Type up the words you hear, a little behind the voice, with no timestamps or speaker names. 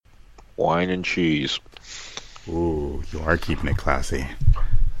Wine and cheese. Ooh, you are keeping it classy.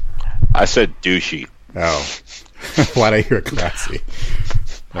 I said douchey. Oh. Why'd I hear classy?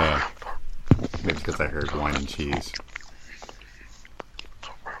 Maybe because I heard wine and cheese.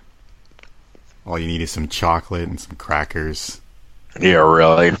 All you need is some chocolate and some crackers. Yeah,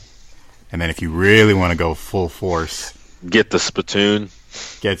 really. And then if you really want to go full force, get the spittoon.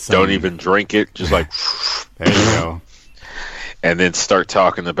 Get some. Don't even drink it. Just like there you go. And then start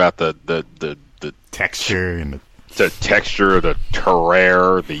talking about the texture and the texture, the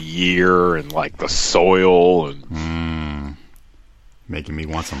terroir, the year, and like the soil, and making me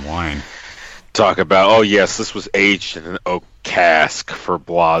want some wine. Talk about, oh yes, this was aged in an oak cask for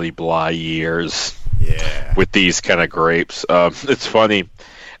blah blah years. Yeah, with these kind of grapes. It's funny.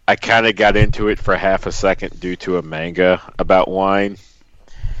 I kind of got into it for half a second due to a manga about wine,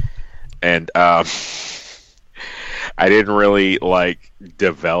 and I didn't really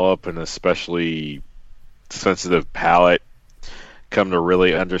develop an especially sensitive palate, come to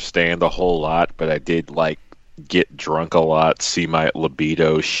really understand a whole lot. But I did get drunk a lot, see my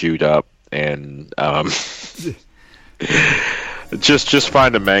libido shoot up, and just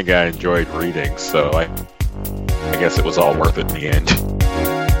find a manga I enjoyed reading. So I guess it was all worth it in the end.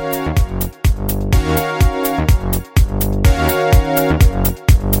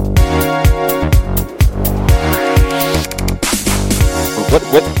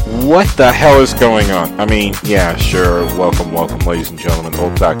 What the hell is going on? I mean, yeah, sure. Welcome, ladies and gentlemen.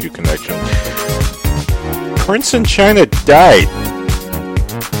 Otaku Connection. Prince in China died.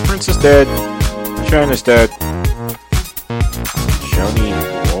 Prince is dead. China's dead. Shoni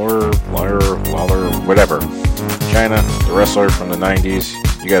Lawler, whatever. China, the wrestler from the 90s.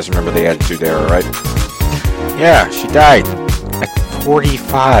 You guys remember the Attitude Era, right? Yeah, she died.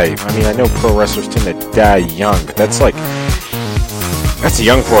 45. I mean, I know pro wrestlers tend to die young, but that's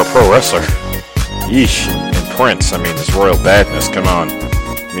young for a pro wrestler. Yeesh. And Prince, I mean, this royal badness, come on.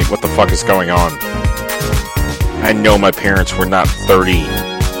 I mean, what the fuck is going on? I know my parents were not 30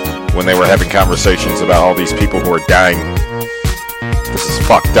 when they were having conversations about all these people who are dying. This is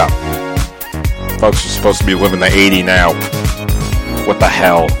fucked up. Folks are supposed to be living to 80 now. What the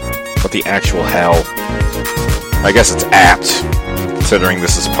hell? What the actual hell? I guess it's apt, considering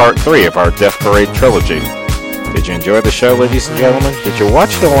this is part 3 of our Death Parade trilogy. Did you enjoy the show, ladies and gentlemen? Did you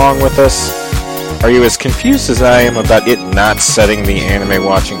watch it along with us? Are you as confused as I am about it not setting the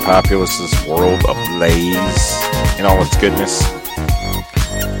anime-watching populace's world ablaze in all its goodness?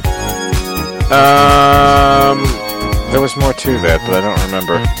 There was more to that, but I don't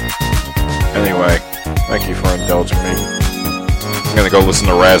remember. Anyway, thank you for indulging me. I'm gonna go listen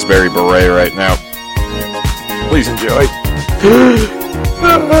to Raspberry Beret right now. Please enjoy.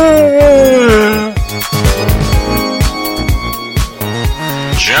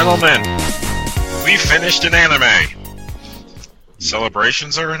 Gentlemen, we finished an anime.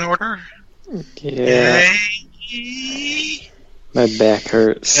 Celebrations are in order? Yeah. Yay. My back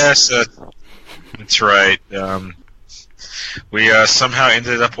hurts. Yes, that's right. We somehow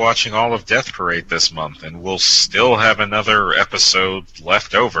ended up watching all of Death Parade this month, and we'll still have another episode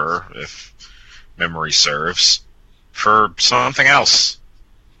left over, if memory serves, for something else.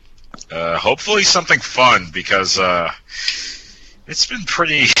 Hopefully something fun, because it's been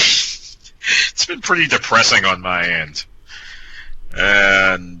pretty depressing on my end.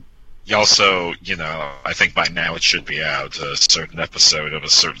 And also, I think by now it should be out. A certain episode of a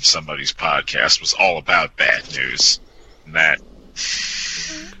certain somebody's podcast was all about bad news. And that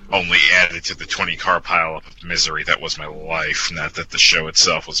only added to the 20-car pile of misery that was my life. Not that the show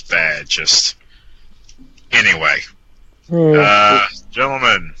itself was bad, just... Anyway.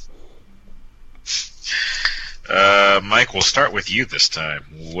 Gentlemen. Mike, we'll start with you this time.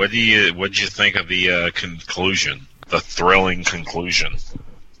 What'd you think of the conclusion? The thrilling conclusion?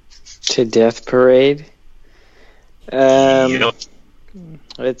 To Death Parade? Yep.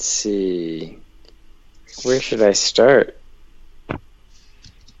 Let's see. Where should I start?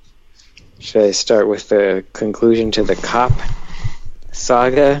 Should I start with the conclusion to the cop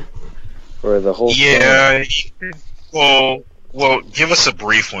saga? Or the whole thing? Well, give us a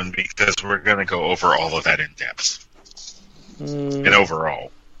brief one, because we're going to go over all of that in depth. And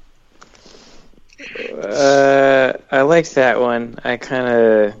overall. I liked that one. I kind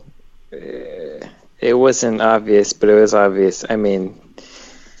of... it wasn't obvious, but it was obvious. I mean,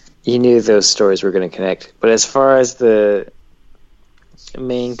 you knew those stories were going to connect. But as far as the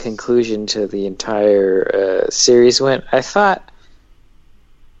main conclusion to the entire series went, I thought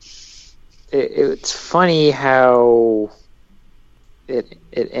it's funny how it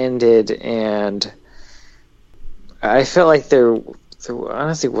ended, and I felt like there there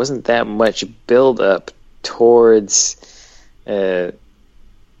honestly wasn't that much build up towards, I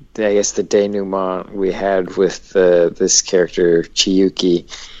guess, the denouement we had with this character Chiyuki,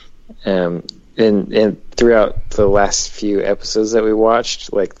 and throughout the last few episodes that we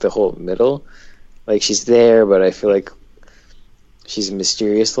watched, like the whole middle, like she's there, but I feel like she's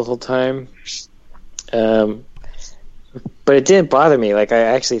mysterious the whole time. But it didn't bother me. Like, I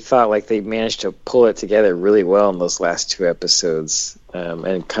actually thought like they managed to pull it together really well in those last two episodes,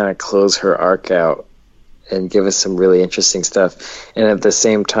 and kind of close her arc out and give us some really interesting stuff, and at the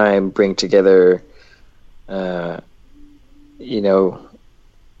same time bring together, you know,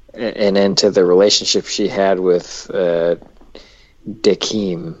 an end to the relationship she had with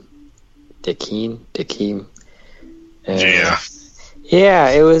Dakeem. Yeah,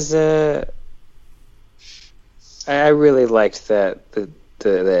 it was. I really liked that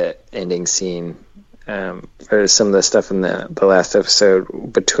the ending scene, or some of the stuff in the last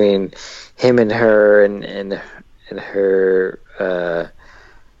episode between him and her, and her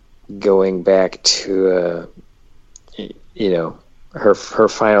going back to you know, her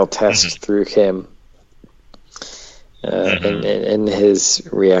final test through him, and his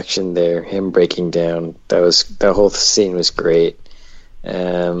reaction there, him breaking down. That whole scene was great.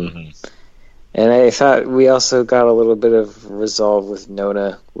 And I thought we also got a little bit of resolve with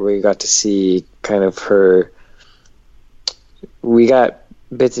Nona, where we got to see kind of her. We got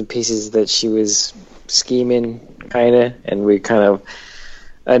bits and pieces that she was scheming, kind of, and we kind of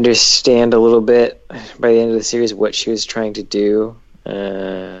understand a little bit by the end of the series what she was trying to do,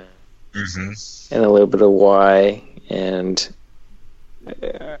 and a little bit of why. And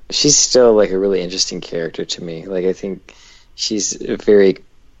she's still like a really interesting character to me. Like, I think she's very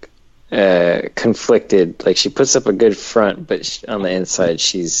conflicted. Like, she puts up a good front, but on the inside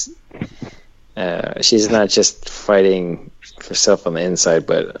she's not just fighting for herself on the inside,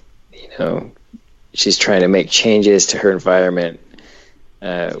 but, you know, she's trying to make changes to her environment,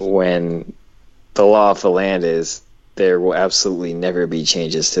 when the law of the land is there will absolutely never be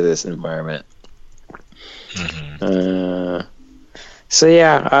changes to this environment. So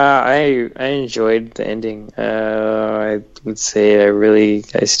yeah, I enjoyed the ending. I would say I really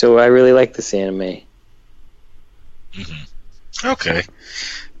like this anime. Okay,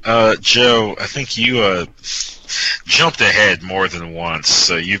 Joe, I think you jumped ahead more than once.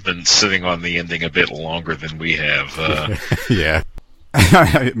 So you've been sitting on the ending a bit longer than we have. Yeah,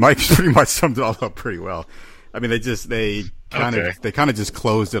 Mike pretty much summed it all up pretty well. I mean, they kind of just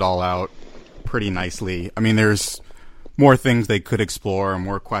closed it all out pretty nicely. I mean, there's more things they could explore,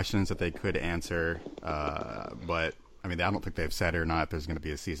 more questions that they could answer. But I mean, I don't think they've said or not there's going to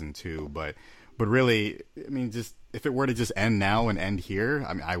be a season 2. But really, I mean, just if it were to just end now and end here,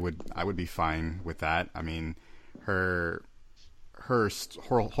 I mean, I would be fine with that. I mean, her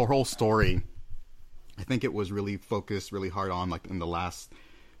whole story, I think it was really focused really hard on, like, in the last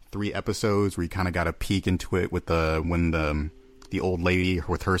 3 episodes where you kind of got a peek into it with when the old lady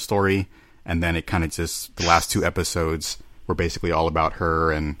with her story. And then it kind of just, the last 2 episodes were basically all about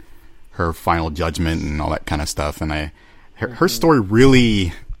her and her final judgment and all that kind of stuff. And her story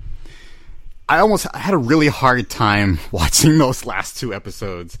really, I had a really hard time watching those last 2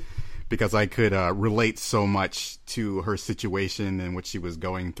 episodes because I could relate so much to her situation and what she was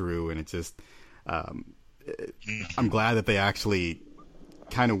going through. And it just, I'm glad that they actually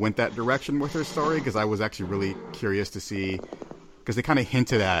kind of went that direction with her story, because I was actually really curious to see, because they kind of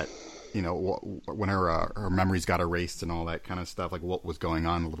hinted at, you know, when her memories got erased and all that kind of stuff, like what was going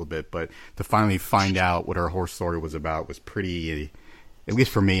on a little bit. But to finally find out what her whole story was about was pretty, at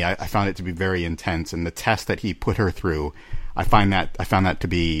least for me, I found it to be very intense. And the test that he put her through, I found that to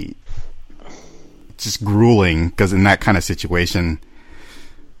be just grueling, because in that kind of situation,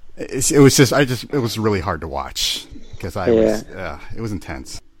 it was really hard to watch, because it was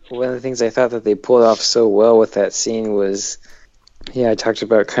intense. One of the things I thought that they pulled off so well with that scene was, I talked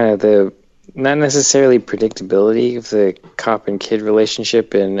about kind of the, not necessarily predictability of the cop and kid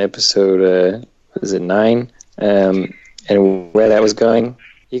relationship in episode, was it 9? And where that was going.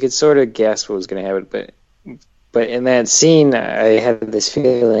 You could sort of guess what was going to happen, but in that scene, I had this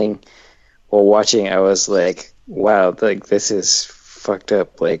feeling while watching. I was like, wow, like, this is fucked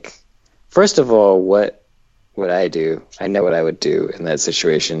up. Like, first of all, what would I do? I know what I would do in that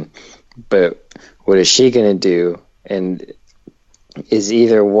situation, but what is she going to do? And is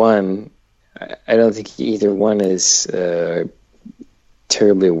either one, I don't think either one is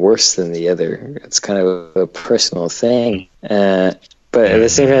terribly worse than the other. It's kind of a personal thing. But at the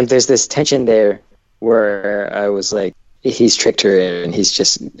same time, there's this tension there where I was like, he's tricked her and he's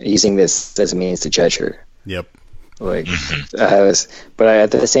just using this as a means to judge her. Yep. Like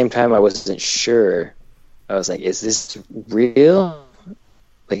at the same time, I wasn't sure. I was like, is this real?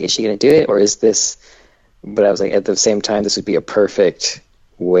 Like, is she going to do it, or is this? But I was like, at the same time, this would be a perfect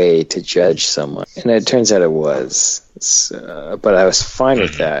way to judge someone, and it turns out it was. But I was fine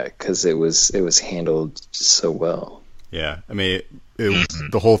with that because it was handled so well. Yeah, I mean,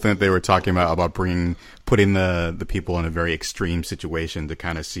 the whole thing that they were talking about putting the people in a very extreme situation to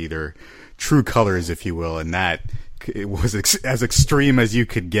kind of see their true colors, if you will, and that it was as extreme as you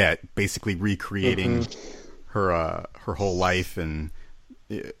could get, basically recreating her whole life and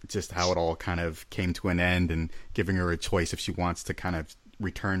just how it all kind of came to an end, and giving her a choice if she wants to kind of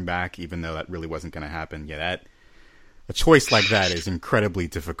return back, even though that really wasn't going to happen. Yeah, a choice like that is incredibly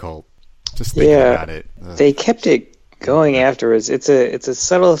difficult. Just thinking about it. They kept it going afterwards. It's a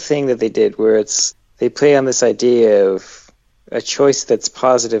subtle thing that they did where they play on this idea of a choice that's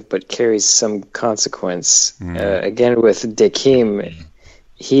positive but carries some consequence. Again, with Dakeem,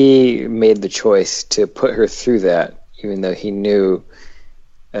 he made the choice to put her through that, even though he knew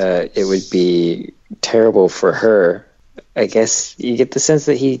it would be terrible for her. I guess you get the sense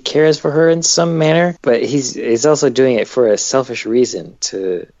that he cares for her in some manner, but he's also doing it for a selfish reason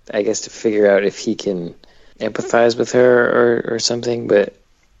to figure out if he can empathize with her or something. But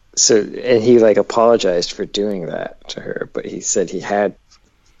and he apologized for doing that to her, but he said he had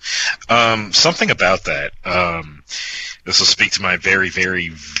something about that. This will speak to my very, very,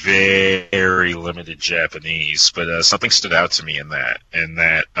 very limited Japanese, but something stood out to me in that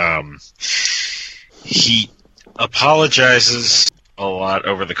he apologizes a lot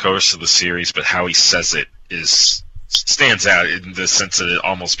over the course of the series, but how he says it stands out in the sense that it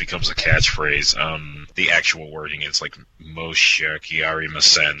almost becomes a catchphrase. The actual wording is like "Moshiaki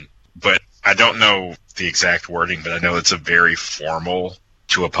Masen," but I don't know the exact wording, but I know it's a very formal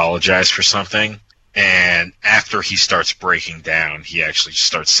to apologize for something. And after he starts breaking down, he actually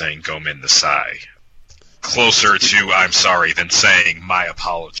starts saying "Gomen Nasai," closer to "I'm sorry" than saying "my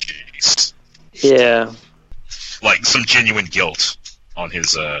apologies." Yeah. Like some genuine guilt on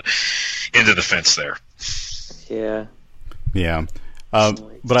his end of the fence there. Yeah. Yeah.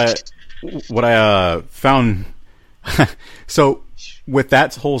 But what I found so with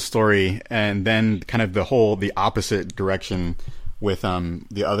that whole story, and then kind of the opposite direction with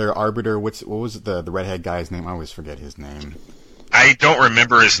the other arbiter. What was the redhead guy's name? I always forget his name. I don't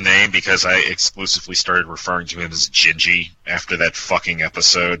remember his name because I exclusively started referring to him as Gingy after that fucking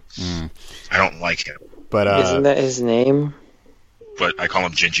episode. I don't like him. But isn't that his name? But I call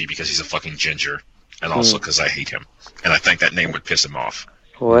him Gingy because he's a fucking ginger, and also because I hate him, and I think that name would piss him off.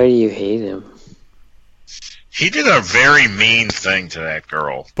 Why do you hate him? He did a very mean thing to that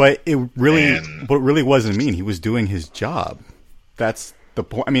girl. But it really wasn't mean. He was doing his job. That's the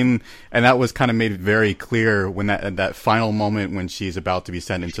point. I mean, and that was kind of made very clear when that final moment when she's about to be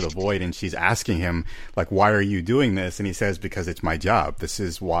sent into the void, and she's asking him, like, "Why are you doing this?" And he says, "Because it's my job. This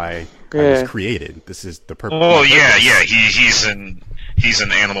is why I was created. This is the purpose." Oh yeah. He's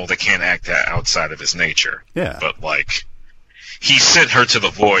an animal that can't act outside of his nature. Yeah. But he sent her to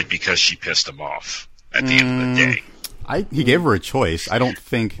the void because she pissed him off. At the end of the day, he gave her a choice. I don't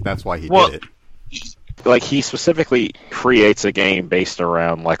think that's why he did it. He specifically creates a game based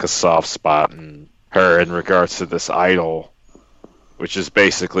around a soft spot in her in regards to this idol, which is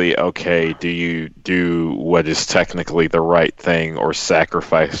basically, okay, do you do what is technically the right thing or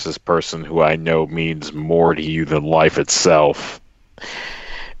sacrifice this person who I know means more to you than life itself?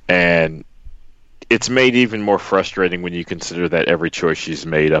 And it's made even more frustrating when you consider that every choice she's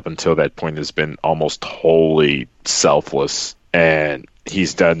made up until that point has been almost wholly selfless, and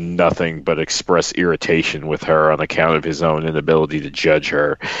he's done nothing but express irritation with her on account of his own inability to judge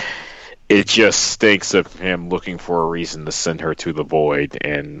her. It just stinks of him looking for a reason to send her to the void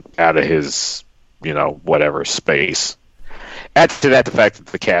and out of his, whatever space. Add to that the fact that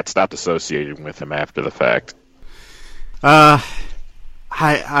the cat stopped associating with him after the fact. I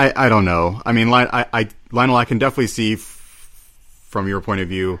don't know. I mean, Lionel, I can definitely see from your point of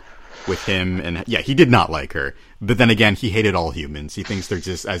view with him, and yeah, he did not like her. But then again, he hated all humans. He thinks they're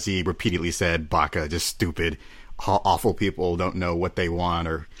just, as he repeatedly said, baka, just stupid, awful people, don't know what they want,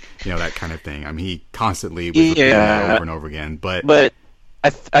 or that kind of thing. I mean, he constantly was repeating that over and over again. But I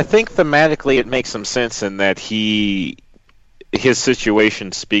think thematically it makes some sense in that his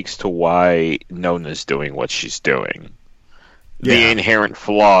situation speaks to why Nona's doing what she's doing. Yeah. The inherent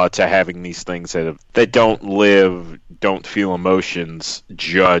flaw to having these things that don't live, don't feel emotions,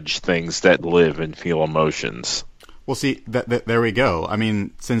 judge things that live and feel emotions. Well, see, there we go. I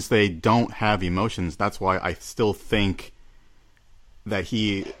mean, since they don't have emotions, that's why I still think that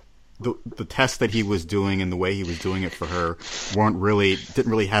he the tests that he was doing and the way he was doing it for her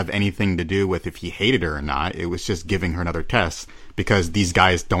didn't really have anything to do with if he hated her or not. It was just giving her another test because these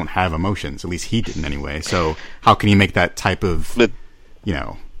guys don't have emotions. At least he didn't anyway. So how can you make that type of,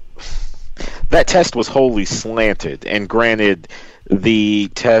 That test was wholly slanted, and granted, the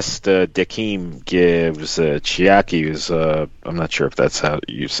test Dakeem gives Chiaki, who's I'm not sure if that's how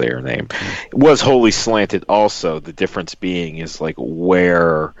you say her name, was wholly slanted also. The difference being is like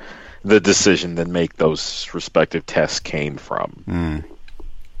where the decision to make those respective tests came from.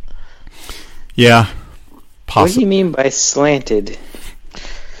 Yeah. What do you mean by slanted?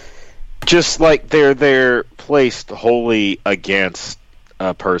 Just like they're placed wholly against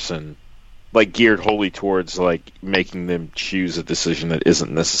a person, like geared wholly towards like making them choose a decision that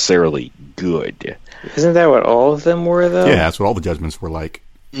isn't necessarily good. Isn't that what all of them were, though? Yeah, that's what all the judgments were like.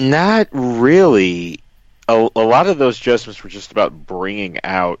 Not really. A lot of those judgments were just about bringing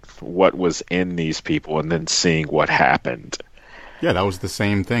out what was in these people and then seeing what happened. Yeah, that was the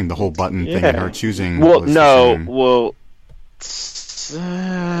same thing. The whole button thing and her choosing. Well, was no, the same. well,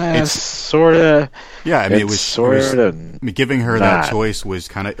 it's sort of. Yeah, I mean, giving her that not. choice was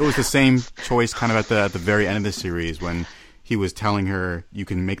kind of. It was the same choice, kind of at the very end of the series when he was telling her you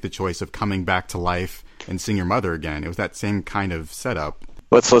can make the choice of coming back to life and seeing your mother again. It was that same kind of setup.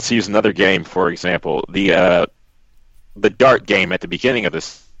 Let's use another game, for example. The dart game at the beginning of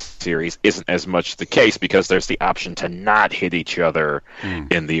this series isn't as much the case because there's the option to not hit each other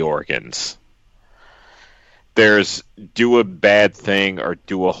in the organs. There's do a bad thing or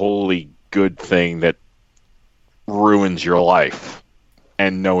do a wholly good thing that ruins your life,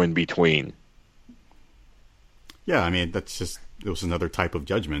 and no in between. Yeah, I mean, it was another type of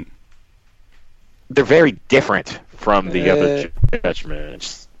judgment. They're very different from the other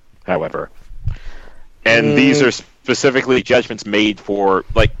judgments, however. And these are specifically judgments made for,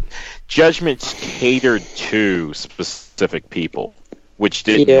 like, judgments catered to specific people, which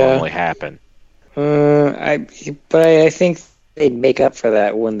didn't normally happen. But I think they'd make up for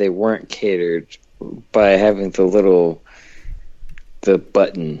that when they weren't catered by having the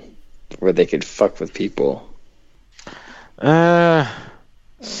button where they could fuck with people.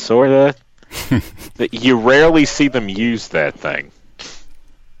 Sorta. You rarely see them use that thing.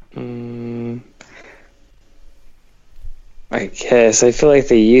 I guess. I feel like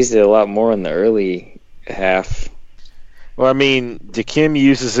they used it a lot more in the early half. Well, I mean, Dakim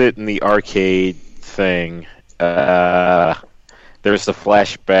uses it in the arcade thing. There's the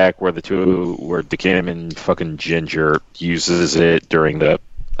flashback where where Dakim and fucking Ginger uses it during the,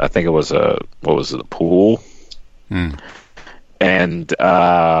 I think it was the pool? And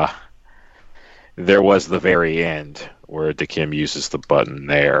there was the very end where Dakim uses the button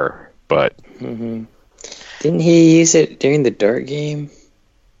there, but... Didn't he use it during the dart game?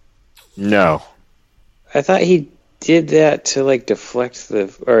 No. I thought he did that to like deflect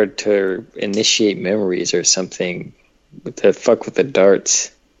or to initiate memories or something, to fuck with the darts.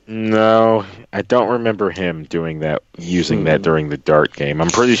 No, I don't remember him doing that, using that during the dart game.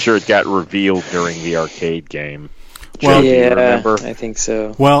 I'm pretty sure it got revealed during the arcade game. Well, yeah, remember? I think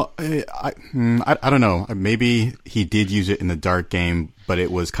so. Well, I don't know. Maybe he did use it in the dart game, but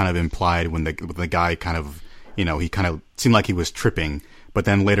it was kind of implied when the guy kind of, he kind of seemed like he was tripping. But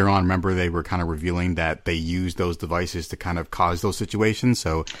then later on, remember, they were kind of revealing that they used those devices to kind of cause those situations.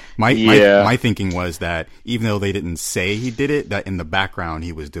 So my thinking was that even though they didn't say he did it, that in the background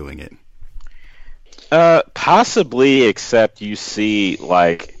he was doing it. Possibly, except you see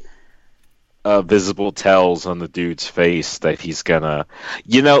like visible tells on the dude's face that he's gonna,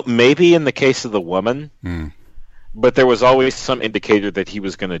 maybe in the case of the woman, but there was always some indicator that he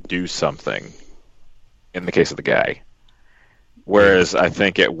was gonna do something in the case of the guy. Whereas I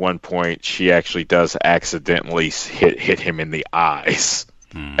think at one point she actually does accidentally hit him in the eyes,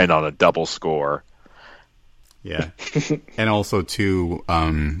 and on a double score. Yeah, and also too,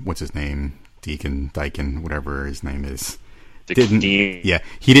 what's his name? Daikon, whatever his name is. He didn't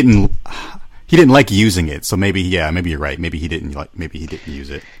like using it. So maybe you're right. Maybe he didn't use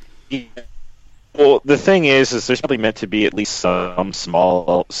it. Yeah. Well, the thing is there's probably meant to be at least some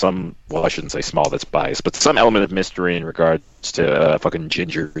well, I shouldn't say small, that's biased, but some element of mystery in regards to fucking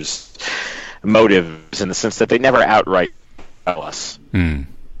Ginger's motives, in the sense that they never outright tell us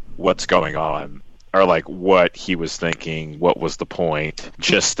what's going on, or like what he was thinking, what was the point,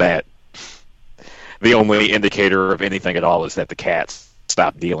 just that the only indicator of anything at all is that the cats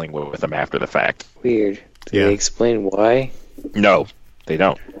stopped dealing with him after the fact. Weird. Did they explain why? No, they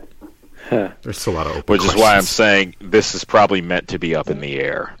don't. There's still a lot of open Which questions. is why I'm saying this is probably meant to be up in the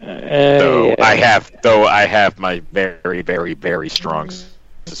air. I have my very, very, very strong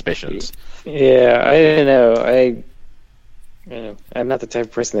suspicions. Yeah, I don't know. I'm not the type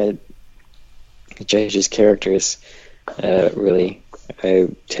of person that judges characters. Really, I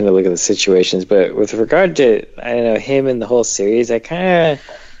tend to look at the situations. But with regard to him and the whole series, I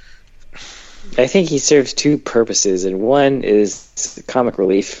think he serves two purposes, and one is comic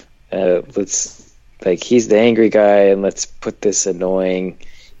relief. He's the angry guy, and let's put this annoying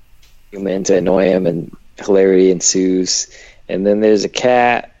human to annoy him, and hilarity ensues. And then there's a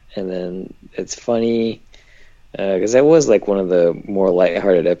cat, and then it's funny because that was like one of the more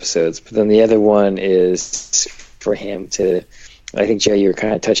lighthearted episodes. But then the other one is for him to, I think, Joe, you were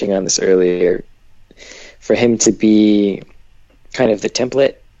kind of touching on this earlier, for him to be kind of the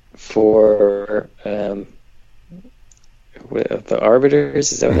template for the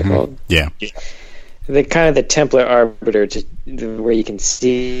arbiters. Is that what they're called? Yeah. The kind of the template arbiter where you can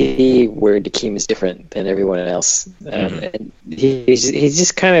see where Dakeem is different than everyone else. And he's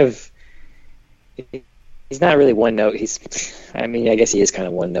just kind of, he's not really one note. I guess he is kind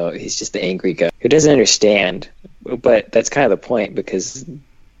of one note. He's just the angry guy who doesn't understand, but that's kind of the point, because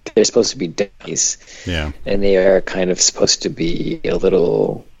they're supposed to be dummies. Yeah. And they are kind of supposed to be a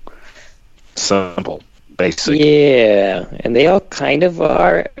little simple, basic. Yeah, and they all kind of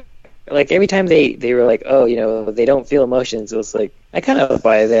are. Like, every time they were like, oh, they don't feel emotions, it was like, I kind of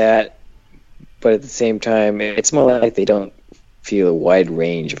buy that, but at the same time, it's more like they don't feel a wide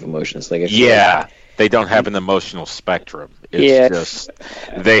range of emotions. Like, they don't have an emotional spectrum. It's just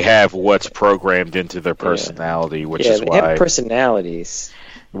they have what's programmed into their personality, which is why they have personalities.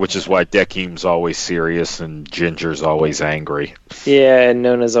 Which is why Dakeem's always serious and Ginger's always angry. Yeah, and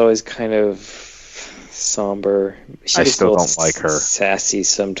Nona's always kind of somber. I still don't like her. Sassy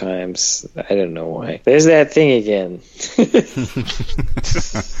sometimes. I don't know why. There's that thing again.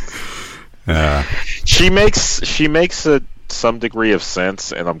 She makes some degree of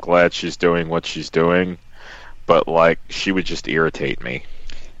sense, and I'm glad she's doing what she's doing. But like, she would just irritate me.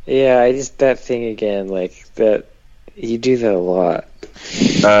 Yeah, that thing again. Like that, you do that a lot.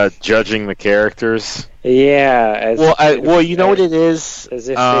 Judging the characters. Yeah. You know what it is? As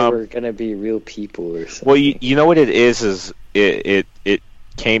if they were going to be real people or something. Well, you know what it is it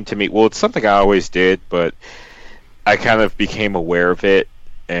came to me. Well, it's something I always did, but I kind of became aware of it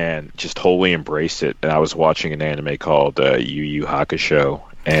and just wholly embraced it. And I was watching an anime called Yu Yu Hakusho,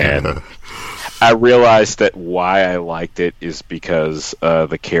 and I realized that why I liked it is because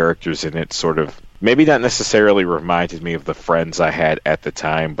the characters in it sort of, maybe not necessarily reminded me of the friends I had at the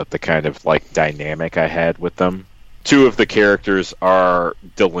time, but the kind of like dynamic I had with them. Two of the characters are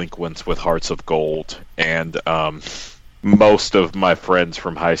delinquents with hearts of gold, and most of my friends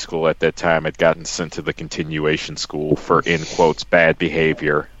from high school at that time had gotten sent to the continuation school for, in quotes, bad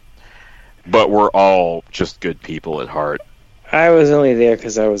behavior. But we're all just good people at heart. I was only there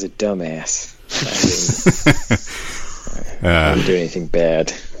because I was a dumbass. I didn't do anything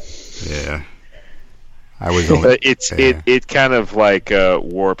bad. Yeah. I was only, it kind of like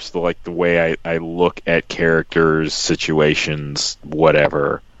warps the way I look at characters, situations,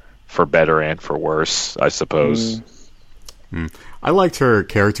 whatever, for better and for worse, I suppose. I liked her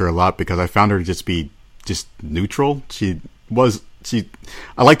character a lot because I found her to just be just neutral.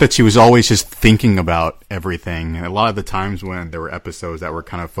 I like that she was always just thinking about everything. And a lot of the times when there were episodes that were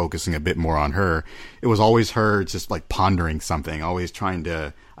kind of focusing a bit more on her, it was always her just like pondering something, always trying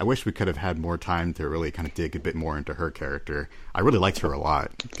to. I wish we could have had more time to really kind of dig a bit more into her character. I really liked her a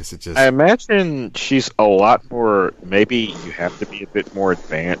lot because it just. I imagine she's a lot more. Maybe you have to be a bit more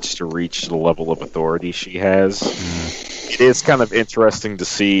advanced to reach the level of authority she has. It is kind of interesting to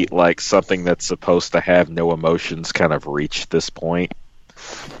see like something that's supposed to have no emotions kind of reach this point.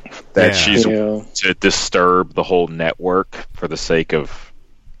 That she's to disturb the whole network for the sake of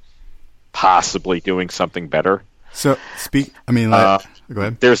possibly doing something better. So go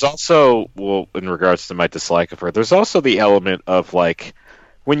ahead. There's also, in regards to my dislike of her, there's also the element of like,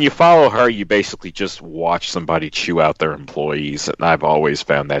 when you follow her, you basically just watch somebody chew out their employees, and I've always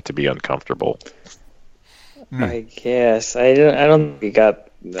found that to be uncomfortable. I guess I don't think we got.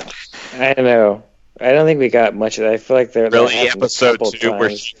 I don't know. I don't think we got much of that. I feel like there really episode 2 where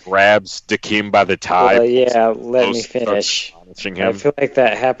he grabs Dakeem by the tie. Well, let me finish. I feel like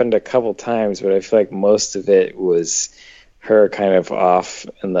that happened a couple times, but I feel like most of it was her kind of off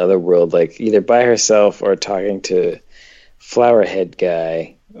in the other world, like either by herself or talking to Flowerhead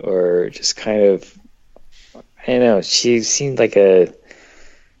guy, or just kind of. I don't know. She seemed like a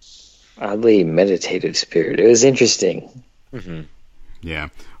oddly meditative spirit. It was interesting. Mm-hmm. Yeah.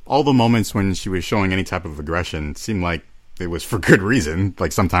 All the moments when she was showing any type of aggression seemed like it was for good reason.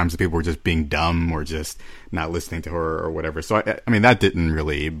 Like sometimes the people were just being dumb or just not listening to her or whatever. So I mean, that didn't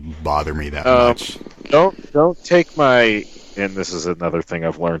really bother me that much. Don't take my, and this is another thing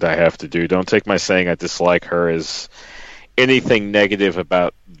I've learned I have to do. Don't take my saying I dislike her as anything negative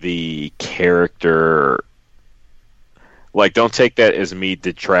about the character. Like, don't take that as me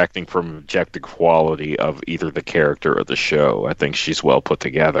detracting from objective quality of either the character or the show. I think she's well put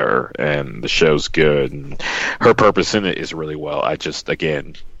together, and the show's good, and her purpose in it is really well. I just,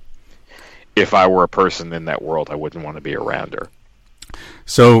 again, if I were a person in that world, I wouldn't want to be around her.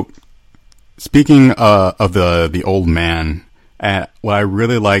 So, speaking of the old man, what I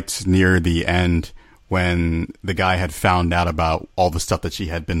really liked near the end, when the guy had found out about all the stuff that she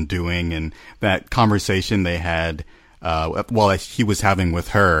had been doing, and that conversation they had, he was having with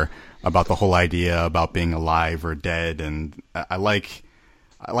her about the whole idea about being alive or dead, and I like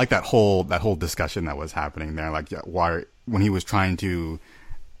that whole discussion that was happening there. Like, why, when he was trying to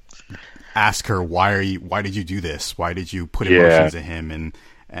ask her, why did you do this? Why did you put emotions in him?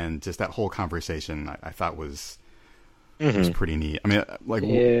 And just that whole conversation, I thought was pretty neat. I mean, like,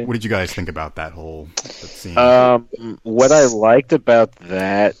 what did you guys think about that scene? What I liked about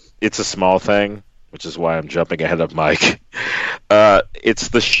that, it's a small thing, which is why I'm jumping ahead of Mike. It's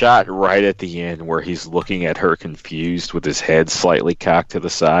the shot right at the end where he's looking at her confused with his head slightly cocked to the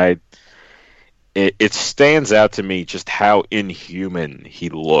side. It stands out to me just how inhuman he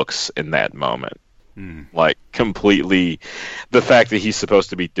looks in that moment. Like, completely, the fact that he's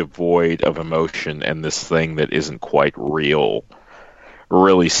supposed to be devoid of emotion and this thing that isn't quite real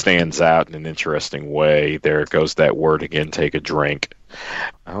really stands out in an interesting way. There goes that word again, take a drink.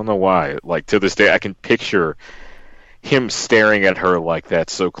 I don't know why. Like, to this day, I can picture him staring at her like that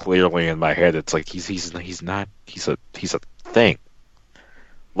so clearly in my head. It's like he's a thing.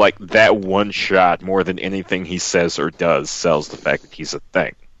 Like, that one shot, more than anything he says or does, sells the fact that he's a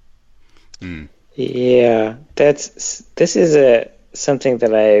thing. Yeah, this is something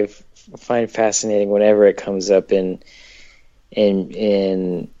that I find fascinating whenever it comes up in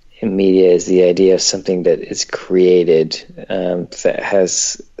media, is the idea of something that is created, that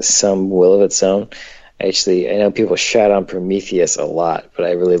has some will of its own. Actually, I know people shot on Prometheus a lot, but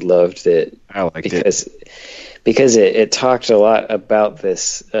I really loved it. I liked because it talked a lot about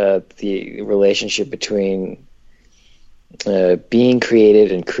this, the relationship between being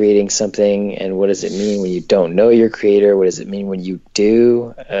created and creating something, and what does it mean when you don't know your creator? What does it mean when you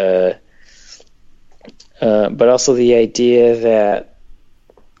do? But also the idea that,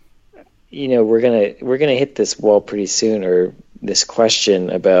 you know, we're gonna hit this wall pretty soon, or this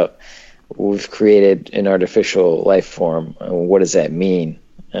question about, we've created an artificial life form. What does that mean?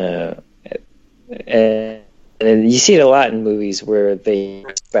 And you see it a lot in movies where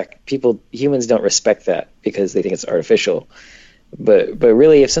humans don't respect that because they think it's artificial. But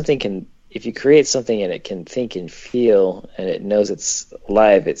really, if you create something and it can think and feel and it knows it's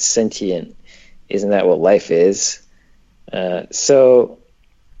alive, it's sentient, isn't that what life is? So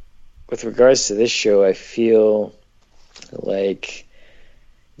with regards to this show, I feel like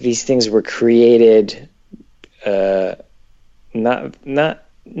these things were created, maybe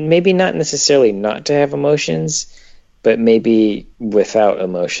not necessarily not to have emotions, but maybe without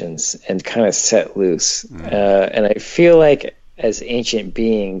emotions and kind of set loose. And I feel like as ancient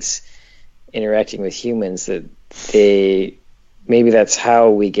beings interacting with humans, that maybe that's how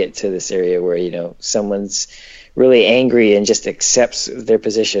we get to this area where, you know, someone's really angry and just accepts their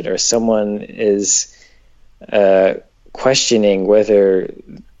position, or someone is questioning whether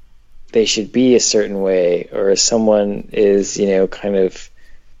they should be a certain way, or someone is, you know, kind of,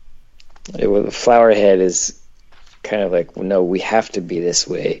 the flowerhead is kind of like, well, no, we have to be this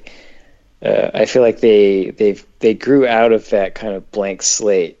way. I feel like they grew out of that kind of blank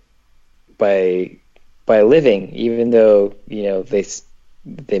slate by living, even though, you know, they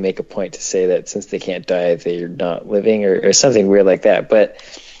make a point to say that since they can't die, they're not living, or something weird like that. But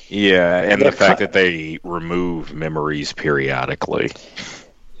yeah, and the fact that they remove memories periodically.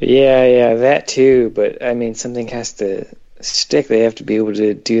 Yeah, that too. But I mean, something has to stick. They have to be able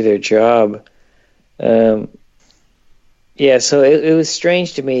to do their job. Yeah, so it was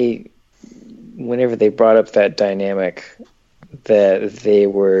strange to me whenever they brought up that dynamic, that they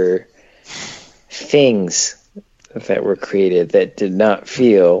were things that were created that did not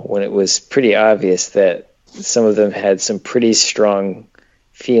feel, when it was pretty obvious that some of them had some pretty strong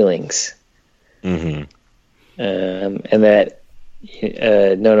feelings. And that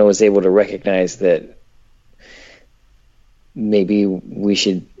Nona was able to recognize that maybe we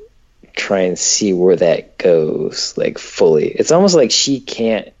should try and see where that goes, like, fully. It's almost like she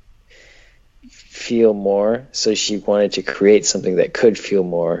can't feel more, so she wanted to create something that could feel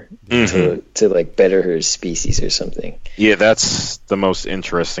more to like better her species or something. Yeah, that's the most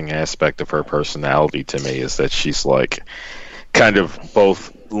interesting aspect of her personality to me, is that she's like kind of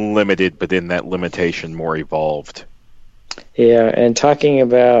both limited, but in that limitation more evolved. Yeah, and talking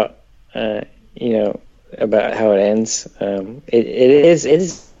about about how it ends,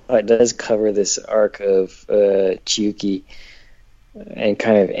 it does cover this arc of Chiyuki, and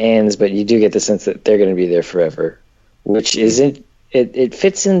kind of ends, but you do get the sense that they're going to be there forever, which isn't. It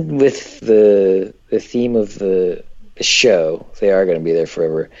fits in with the theme of the show. They are going to be there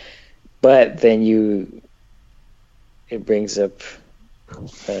forever, but then it brings up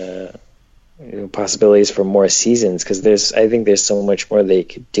possibilities for more seasons, because I think there's so much more they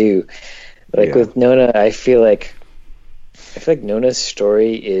could do. Like with Nona, I feel like Nona's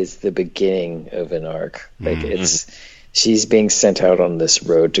story is the beginning of an arc. Like she's being sent out on this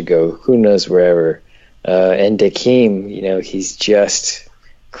road to go who knows wherever. And Dakeem, he's just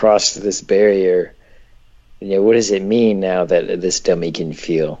crossed this barrier. What does it mean now that this dummy can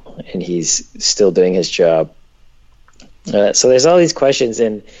feel? And he's still doing his job. So there's all these questions,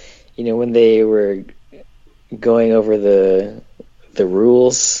 and when they were going over the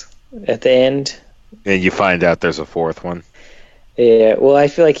rules at the end, and you find out there's a fourth one. Yeah, well, I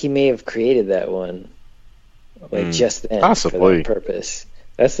feel like he may have created that one, like just then, possibly, for that purpose.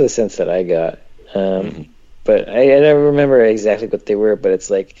 That's the sense that I got. But I don't remember exactly what they were. But it's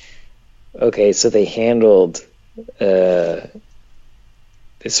like, okay, so they handled this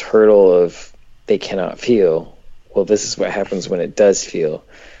hurdle of they cannot feel. Well, this is what happens when it does feel.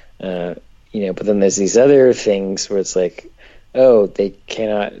 But then there's these other things where it's like, oh, they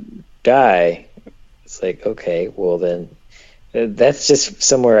cannot die. It's like, okay, well then. That's just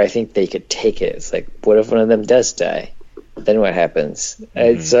somewhere I think they could take it. It's like, what if one of them does die? Then what happens?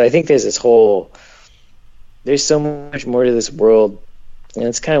 So I think there's so much more to this world, and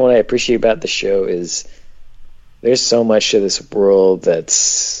it's kind of what I appreciate about the show is there's so much to this world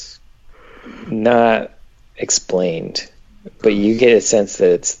that's not explained, but you get a sense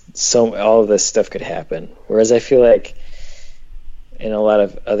that all of this stuff could happen. Whereas I feel like in a lot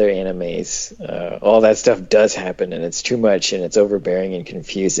of other animes, all that stuff does happen, and it's too much, and it's overbearing and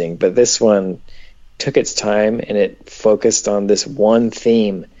confusing. But this one took its time, and it focused on this one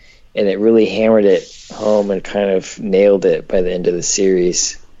theme, and it really hammered it home and kind of nailed it by the end of the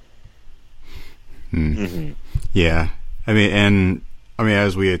series. Yeah. I mean,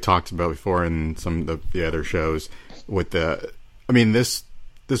 as we had talked about before in some of the other shows,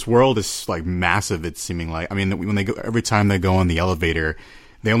 this world is like massive. It's seeming like, when they go, every time they go on the elevator,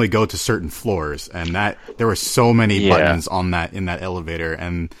 they only go to certain floors, and that there were so many buttons on in that elevator,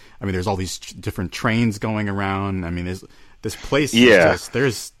 and there's all these different trains going around. This place is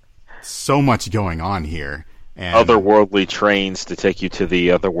there's so much going on here. And otherworldly trains to take you to the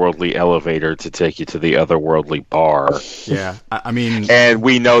otherworldly elevator to take you to the otherworldly bar. Yeah, and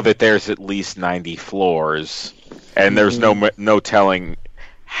we know that there's at least 90 floors, and there's no telling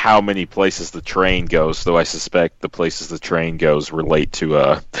how many places the train goes, though I suspect the places the train goes relate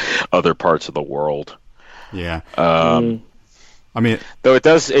to other parts of the world. Yeah. Though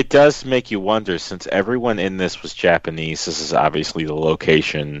it does make you wonder, since everyone in this was Japanese, this is obviously the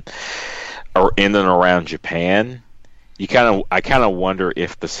location or in and around Japan. I kind of wonder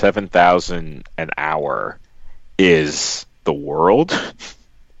if the 7,000 an hour is the world.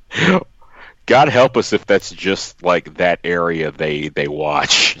 God help us if that's just like that area they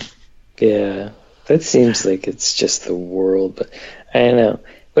watch. Yeah, that seems like it's just the world, but I don't know.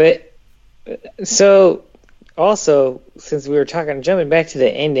 But so also, since we were jumping back to the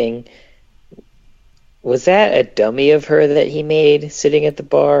ending, was that a dummy of her that he made sitting at the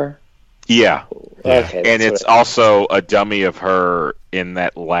bar? Yeah. Okay. And it's also a dummy of her in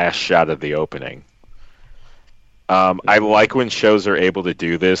that last shot of the opening. I like when shows are able to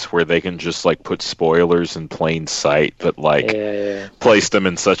do this, where they can just like put spoilers in plain sight, but place them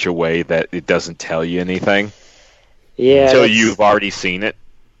in such a way that it doesn't tell you anything. Yeah. Until you've already seen it.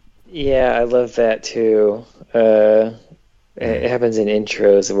 Yeah, I love that too. It happens in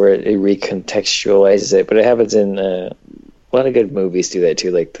intros where it recontextualizes it, but it happens in a lot of good movies do that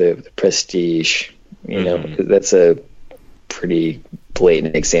too, like the Prestige. That's a pretty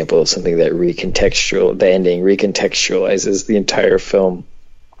blatant example of something that the ending recontextualizes the entire film,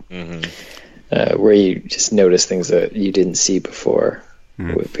 where you just notice things that you didn't see before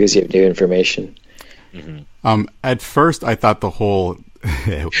because you have new information. At first, I thought the whole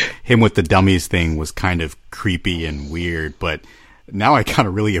him with the dummies thing was kind of creepy and weird, but now I kind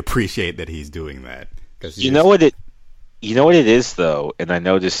of really appreciate that he's doing that. You know what it You know what it is, though, and I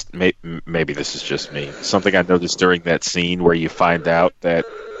noticed, maybe this is just me, something I noticed during that scene where you find out that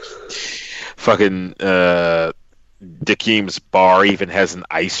fucking Dikem's bar even has an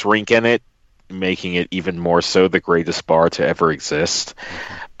ice rink in it, making it even more so the greatest bar to ever exist.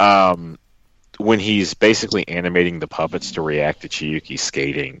 When he's basically animating the puppets to react to Chiyuki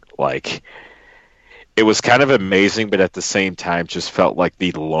skating, like, it was kind of amazing, but at the same time just felt like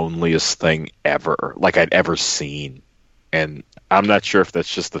the loneliest thing ever, like I'd ever seen. And I'm not sure if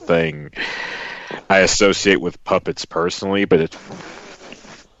that's just the thing I associate with puppets personally, but it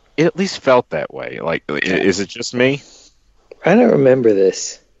at least felt that way. Like, is it just me? I don't remember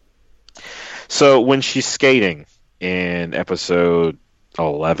this. So when she's skating in episode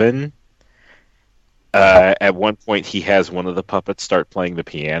 11, at one point he has one of the puppets start playing the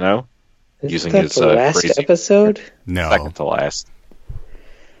piano using his the last crazy episode. No, second to last.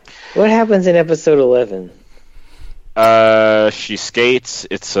 What happens in episode 11? She skates.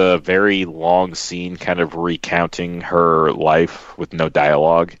 It's a very long scene, kind of recounting her life with no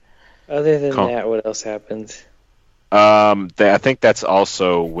dialogue. Other than that, what else happens? I think that's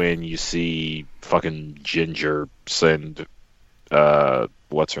also when you see fucking Ginger send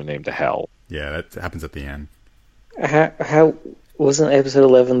what's her name to hell. Yeah, that happens at the end. How wasn't episode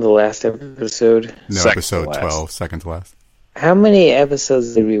 11 the last episode? No, Second episode to last. 12, second to last. How many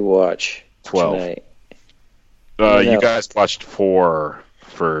episodes did we watch 12. tonight? You guys watched 4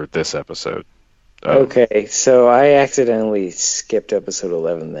 for this episode. Okay, so I accidentally skipped episode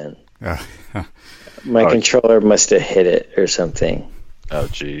 11 then. My controller must have hit it or something. Oh,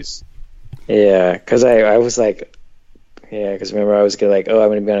 jeez. Yeah, because I was like, because remember I was like, I'm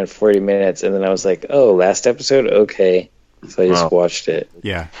going to be on in 40 minutes, and then I was like, last episode? Okay. So I just watched it.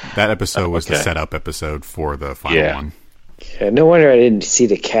 Yeah, that episode was the okay. setup episode for the final one. Yeah, no wonder I didn't see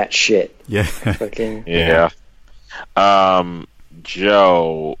the cat shit. Yeah. Fucking. Yeah.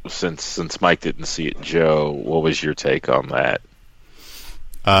 Joe, since Mike didn't see it, Joe, what was your take on that?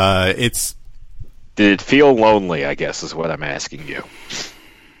 Did it feel lonely, I guess, is what I'm asking you.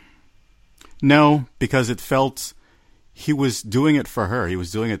 No, because it felt he was doing it for her. He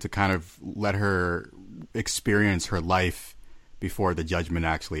was doing it to kind of let her experience her life before the judgment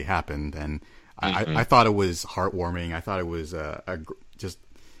actually happened. And I thought it was heartwarming. I thought it was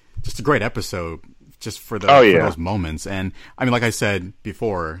just a great episode just for for those moments. And I mean, like I said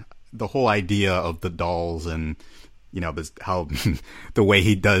before, the whole idea of the dolls and how the way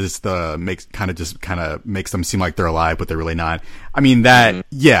he does makes them seem like they're alive, but they're really not. I mean, that,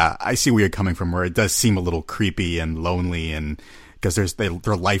 I see where you're coming from, where it does seem a little creepy and lonely, and because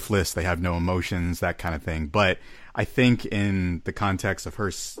they're lifeless, they have no emotions, that kind of thing. But I think in the context of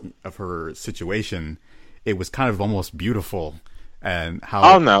her situation, it was kind of almost beautiful, and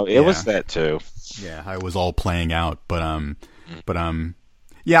how. Oh no, it was that too. Yeah, how it was all playing out,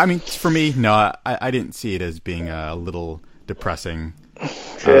 yeah, I mean, for me, no, I didn't see it as being a little depressing.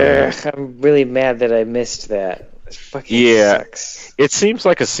 I'm really mad that I missed that. It fucking sucks. It seems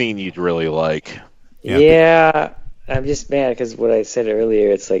like a scene you'd really like. Yeah, I'm just mad because what I said earlier,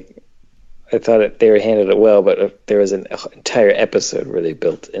 it's like, I thought they handled it well, but there was an entire episode really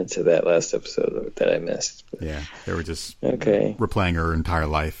built into that last episode that I missed. Yeah, they were just replaying her entire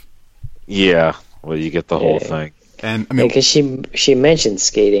life. Yeah, well, you get the whole thing. And I mean, because she mentioned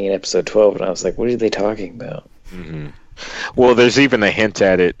skating in episode 12, and I was like, what are they talking about? Mm-hmm. Well, there's even a hint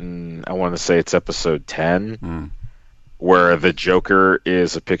at it, and I want to say it's episode 10, where the Joker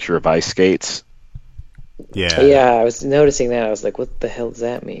is a picture of ice skates. Yeah, I was noticing that. I was like, what the hell does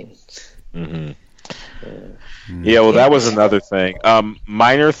that mean? Mm-hmm. Yeah, well, that was another thing.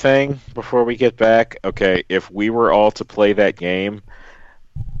 Minor thing before we get back. Okay, if we were all to play that game,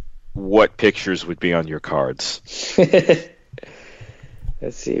 what pictures would be on your cards? Let's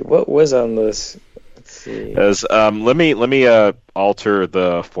see. What was on this? Let's see. Let me alter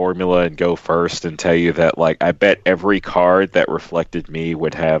the formula and go first and tell you that, like, I bet every card that reflected me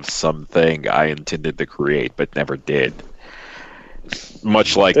would have something I intended to create but never did.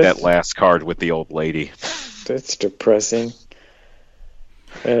 Much like that last card with the old lady. That's depressing.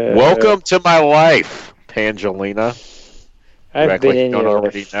 Welcome to my life, Pangelina. I've been in your your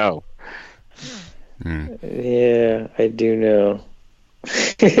already know. Yeah, I do know.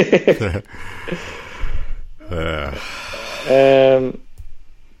 Yeah,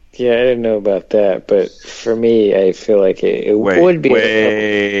 I didn't know about that, but for me, I feel like it would be.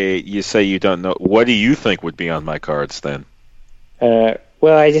 Wait, you say you don't know. What do you think would be on my cards then?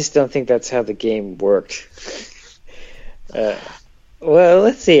 Well, I just don't think that's how the game worked. Well,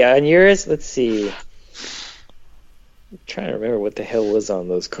 let's see. On yours, let's see. trying to remember what the hell was on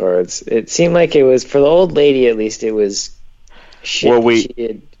those cards. It seemed like it was, for the old lady at least, it was shit Well, she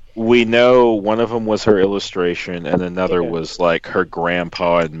did. we know one of them was her illustration, and another was like her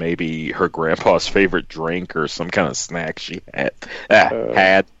grandpa and maybe her grandpa's favorite drink or some kind of snack she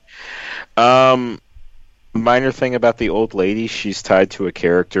had. Minor thing about the old lady, she's tied to a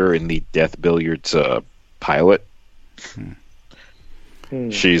character in the Death Billiards pilot.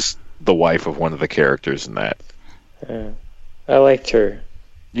 She's the wife of one of the characters in that. I liked her.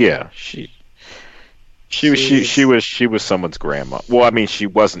 Yeah, she was someone's grandma. Well, I mean, she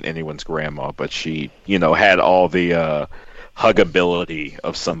wasn't anyone's grandma, but she, had all the huggability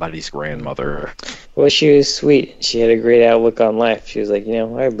of somebody's grandmother. Well, she was sweet. She had a great outlook on life. She was like,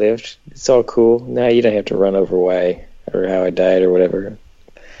 I lived. It's all cool. Now you don't have to run over why or how I died or whatever.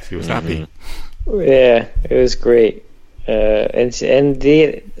 She was happy. Yeah, it was great. And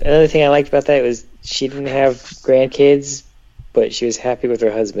the another thing I liked about that was she didn't have grandkids, but she was happy with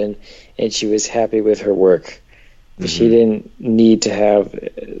her husband, and she was happy with her work. She didn't need to have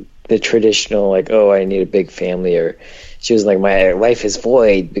the traditional, like, oh, I need a big family, or she was like, my life is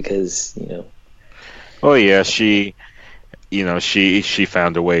void because, Oh yeah, she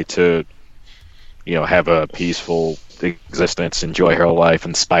found a way to, have a peaceful existence, enjoy her life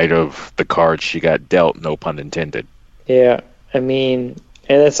in spite of the cards she got dealt, no pun intended. Yeah, I mean,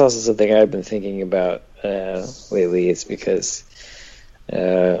 and that's also something I've been thinking about lately. It's because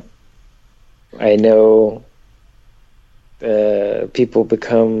I know people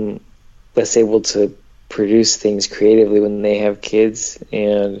become less able to produce things creatively when they have kids,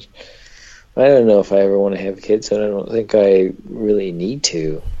 and I don't know if I ever want to have kids, and I don't think I really need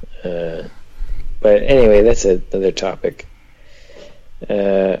to. But anyway, that's another topic.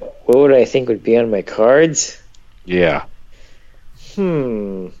 What would I think would be on my cards? Yeah.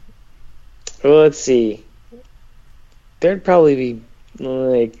 Well, let's see. There'd probably be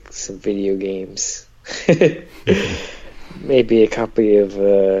like some video games. Maybe a copy of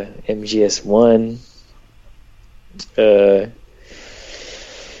MGS1.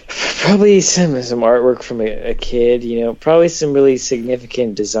 Probably some artwork from a kid, probably some really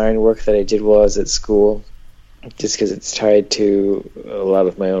significant design work that I did while I was at school, just because it's tied to a lot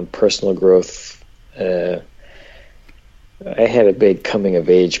of my own personal growth. I had a big coming of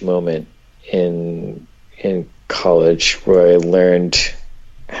age moment in college where I learned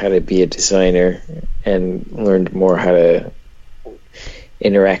how to be a designer and learned more how to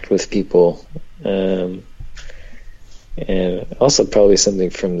interact with people. And also probably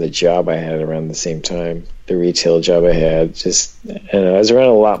something from the job I had around the same time, the retail job I had. I was around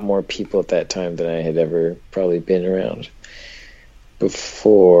a lot more people at that time than I had ever probably been around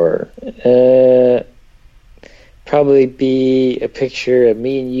before. Probably be a picture of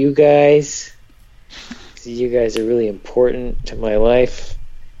me and you guys. You guys are really important to my life.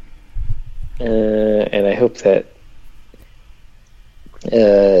 And I hope that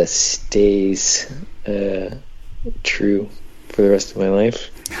stays true for the rest of my life.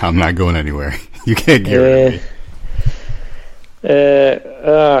 I'm not going anywhere. You can't get rid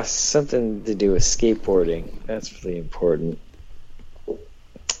of me. Something to do with skateboarding. That's really important.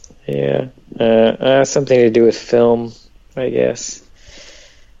 Yeah. Something to do with film, I guess.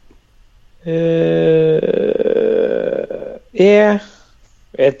 Yeah.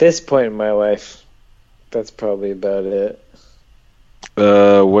 At this point in my life, that's probably about it.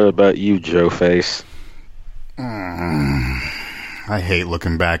 What about you, Joe Face? I hate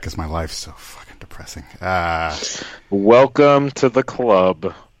looking back because my life's so fucking depressing. Welcome to the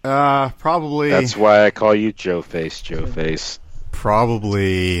club. Probably. That's why I call you Joe Face, Joe Face.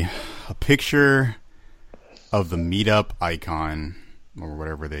 Probably a picture of the Meetup icon or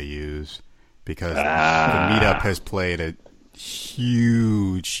whatever they use, because the Meetup has played a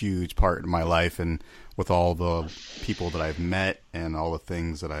huge part in my life, and with all the people that I've met and all the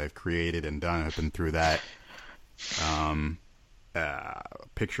things that I've created and done, I've been through that.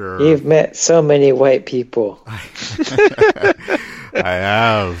 Picture. You've met so many white people. I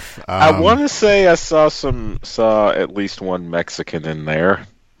have. I want to say I saw at least one Mexican in there.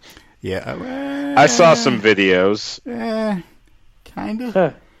 Yeah, I saw some videos. Kind of.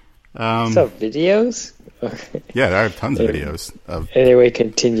 Huh. Saw videos? Yeah, there are tons of videos of. Anyway,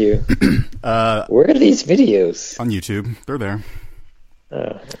 continue. Where are these videos? On YouTube. They're there.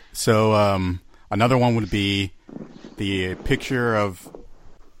 Oh. So another one would be the picture of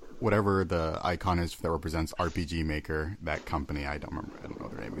whatever the icon is that represents RPG Maker, that company. I don't know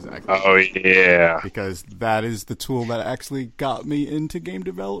their name exactly. Oh, yeah. Because that is the tool that actually got me into game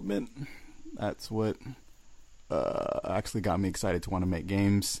development. That's what actually got me excited to want to make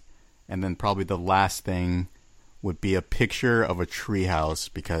games. And then probably the last thing would be a picture of a treehouse,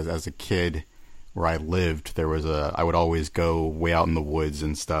 because as a kid where I lived, I would always go way out in the woods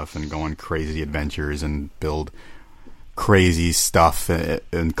and stuff and go on crazy adventures and build crazy stuff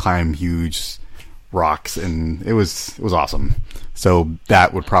and climb huge rocks, and it was awesome. So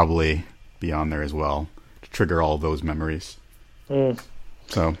that would probably be on there as well to trigger all those memories.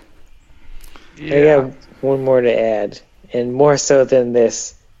 So I got one more to add, and more so than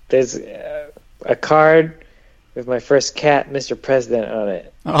this. There's a card with my first cat, Mr. President, on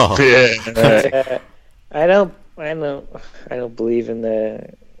it. oh I don't believe in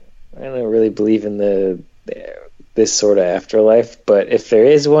I don't really believe in this sort of afterlife, but if there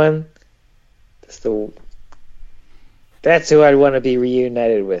is one, that's who I'd want to be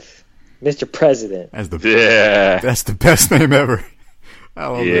reunited with, Mr. President. that's the best name ever. I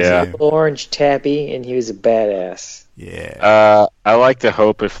love this name. Orange Tappy, and he was a badass. Yeah. I like to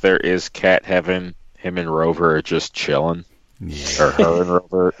hope if there is cat heaven, him and Rover are just chilling. Yeah. Or her and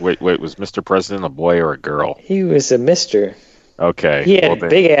Rover. Wait, was Mr. President a boy or a girl? He was a mister. Okay. He had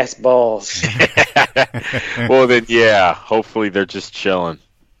big ass balls. Well then, yeah. Hopefully they're just chilling,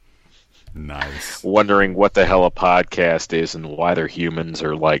 Nice. wondering what the hell a podcast is and why their humans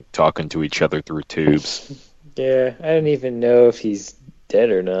are like talking to each other through tubes. Yeah, I don't even know if he's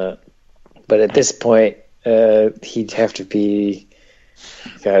dead or not. But at this point, he'd have to be.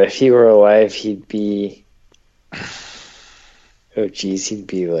 God, if he were alive, he'd be. Oh, geez, he'd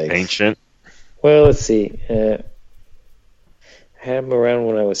be like. Ancient. Well, let's see. I had him around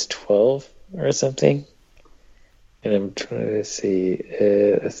when I was 12 or something. And I'm trying to see.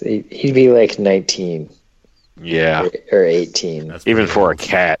 He'd be like 19. Yeah. Or 18. That's Even pretty for a old.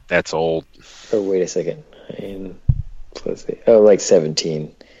 cat, that's old. Oh, wait a second. Let's see. Oh, like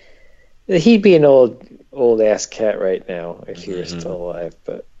 17. He'd be an old ass cat right now if he were still alive.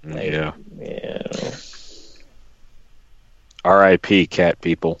 But Yeah. I don't know. R.I.P. cat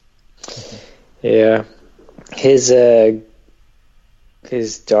people. Yeah, his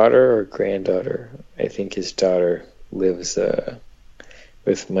daughter or granddaughter, I think his daughter lives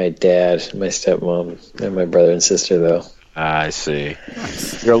with my dad, my stepmom, and my brother and sister. Though I see.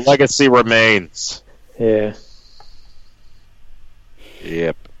 Your legacy remains. yeah.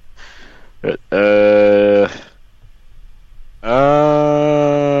 Yep.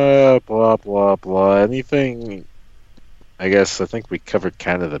 Blah blah blah. Anything? I think we covered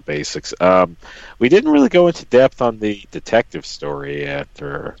kind of the basics. We didn't really go into depth on the detective story yet,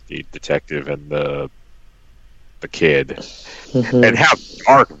 or the detective and the kid, Mhm. and how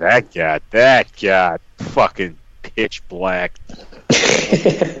dark that got. That got fucking pitch black,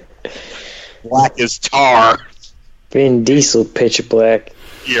 black as tar. Vin Diesel pitch black.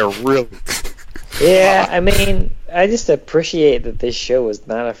 Yeah, really. Yeah, I mean, I just appreciate that this show was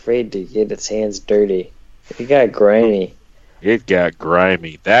not afraid to get its hands dirty. It got grimy. It got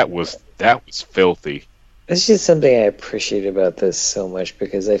grimy. That was filthy. That's just something I appreciate about this so much,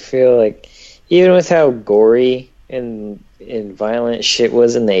 because I feel like even with how gory and violent shit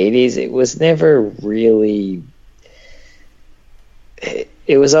was in the 80s, it was never really.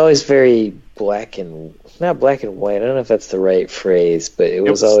 It was always very not black and white. I don't know if that's the right phrase, but it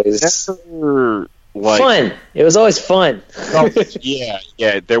was always never, like, fun. It was always fun.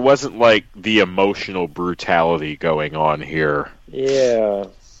 yeah. There wasn't like the emotional brutality going on here. Yeah.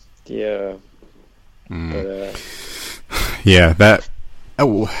 Mm. But, Yeah, that.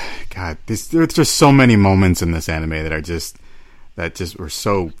 Oh, God, there's just so many moments in this anime that just were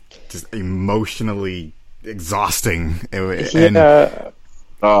so just emotionally exhausting.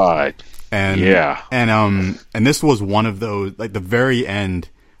 God. And Yeah. and this was one of those, like the very end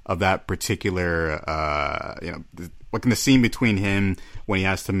of that particular, like in the scene between him when he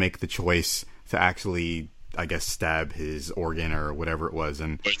has to make the choice to actually, I guess, stab his organ or whatever it was,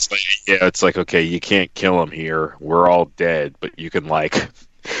 and It's like, okay, you can't kill him here. We're all dead, but you can like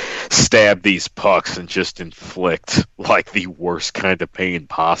stab these pucks and just inflict like the worst kind of pain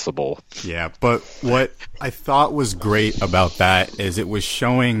possible. yeah. But what I thought was great about that is it was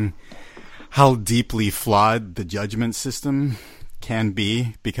showing how deeply flawed the judgment system can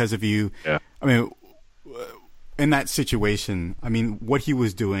be, because if you, Yeah. I mean, in that situation, I mean, what he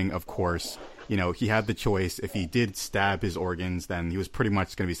was doing, of course, he had the choice. If he did stab his organs, then he was pretty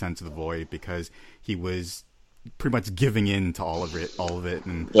much going to be sent to the void, because he was pretty much giving in to all of it,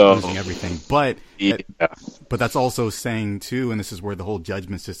 and losing everything. But but that's also saying too, and this is where the whole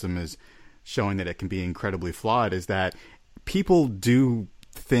judgment system is showing that it can be incredibly flawed, is that people do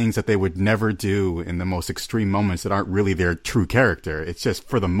things that they would never do in the most extreme moments that aren't really their true character. It's just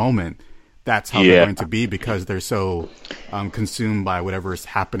for the moment that's how they're going to be because they're so consumed by whatever is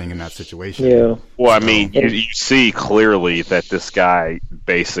happening in that situation. Yeah. Well, I mean, you see clearly that this guy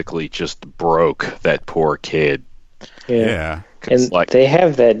basically just broke that poor kid. Yeah. And they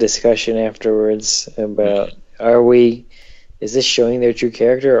have that discussion afterwards about, is this showing their true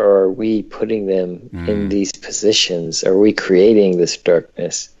character, or are we putting them in these positions? Are we creating this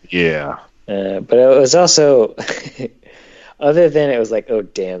darkness? Yeah. But it was also, other than it was like, oh,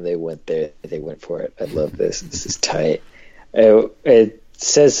 damn, they went there. They went for it. I love this. This is tight. It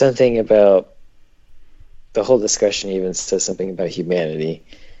says something about, the whole discussion even says something about humanity.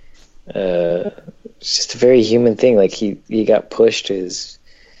 It's just a very human thing. Like, he got pushed to his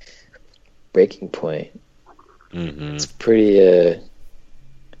breaking point. Mm-hmm. It's pretty, it's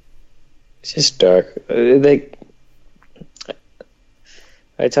just dark. Like,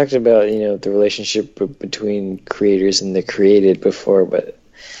 I talked about, the relationship between creators and the created before, but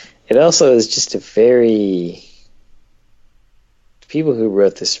it also is just a very, people who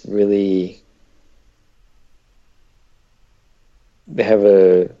wrote this really, they have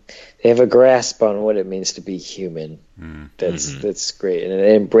a grasp on what it means to be human. That's great, and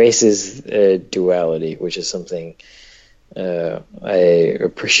it embraces duality, which is something I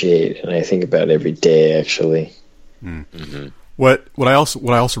appreciate and I think about every day, actually. Mm-hmm. What I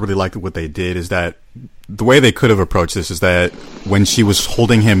also really liked what they did is that the way they could have approached this is that when she was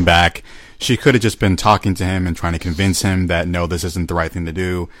holding him back, she could have just been talking to him and trying to convince him that no, this isn't the right thing to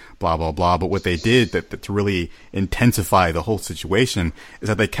do, blah blah blah. But what they did that to really intensify the whole situation is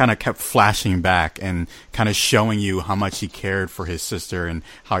that they kind of kept flashing back and kind of showing you how much he cared for his sister and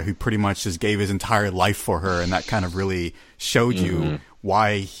how he pretty much just gave his entire life for her, and that kind of really showed you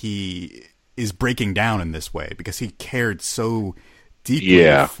why he is breaking down in this way, because he cared so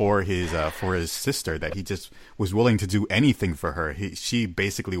deeply for his sister that he just was willing to do anything for her. She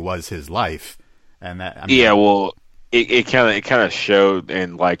basically was his life, and that it kind of showed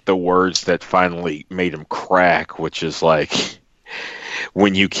in like the words that finally made him crack, which is like,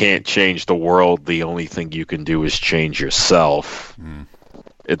 when you can't change the world, the only thing you can do is change yourself.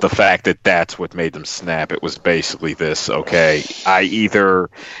 The fact that that's what made them snap, it was basically this, okay, I either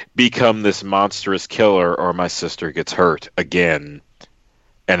become this monstrous killer or my sister gets hurt again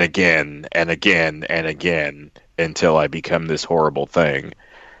and again and again and again until I become this horrible thing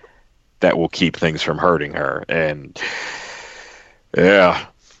that will keep things from hurting her. And yeah.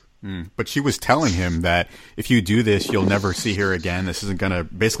 But she was telling him that if you do this, you'll never see her again. This isn't going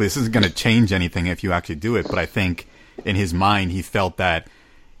to change anything if you actually do it. But I think in his mind, he felt that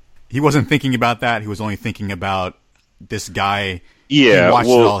he wasn't thinking about that. He was only thinking about this guy. Yeah, he watched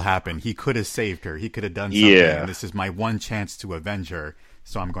it all happen. He could have saved her. He could have done something. Yeah. And this is my one chance to avenge her,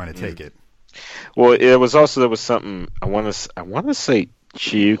 so I'm going to take it. Well, there was something I want to say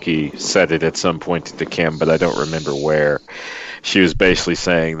Chiyuki said it at some point to Kim, but I don't remember where. She was basically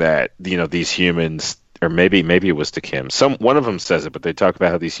saying that, these humans, or maybe it was to Kim. One of them says it, but they talk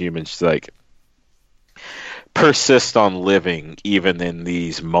about how these humans like persist on living even in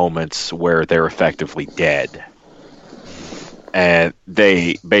these moments where they're effectively dead. And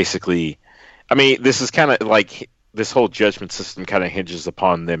they basically, I mean, this is kind of like, this whole judgment system kind of hinges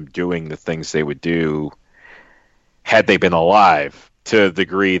upon them doing the things they would do had they been alive, to the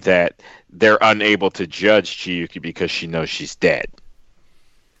degree that they're unable to judge Chiyuki because she knows she's dead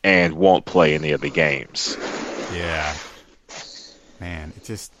and won't play any of the games. Yeah. Man, it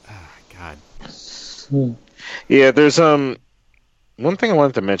just, God. Yeah, there's one thing I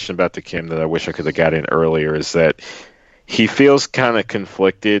wanted to mention about the Kim that I wish I could have got in earlier is that he feels kind of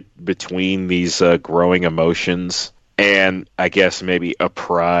conflicted between these growing emotions and I guess maybe a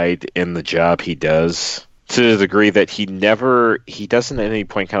pride in the job he does, to the degree that he doesn't at any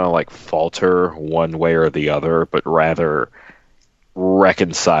point kind of like falter one way or the other, but rather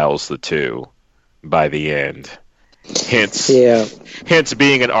reconciles the two by the end. Hence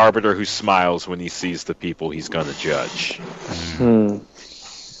being an arbiter who smiles when he sees the people he's going to judge.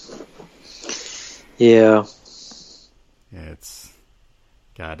 Yeah. It's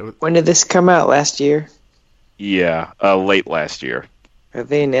God. When did this come out? Last year? Yeah, late last year. Have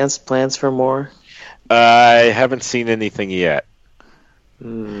they announced plans for more? I haven't seen anything yet.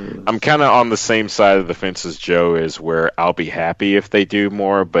 I'm kind of on the same side of the fence as Joe is, where I'll be happy if they do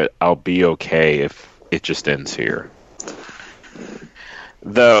more, but I'll be okay if it just ends here.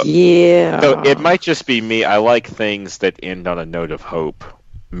 Though it might just be me. I like things that end on a note of hope,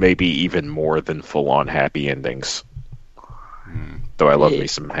 maybe even more than full-on happy endings. Though I love me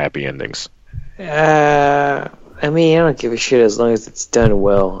some happy endings. I mean, I don't give a shit as long as it's done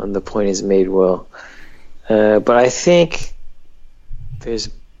well and the point is made well. But I think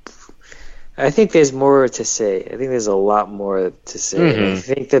I think there's more to say. I think there's a lot more to say. Mhm. I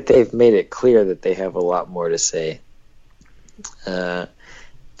think that they've made it clear that they have a lot more to say.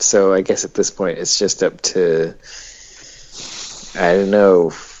 So I guess at this point it's just up to, I don't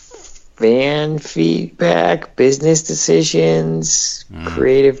know, fan feedback, business decisions,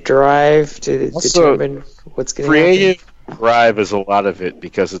 creative drive to Also, determine what's going to happen. Creative drive is a lot of it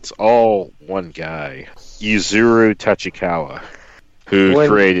because it's all one guy, Yuzuru Tachikawa, who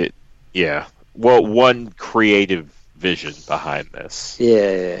created, one creative vision behind this.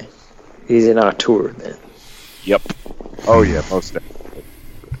 Yeah. He's an auteur, then. Yep. Oh yeah, most definitely.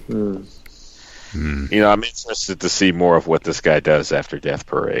 Hmm. You know, I'm interested to see more of what this guy does after Death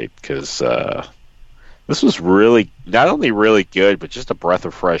Parade because this was really not only really good, but just a breath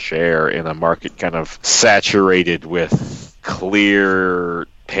of fresh air in a market kind of saturated with clear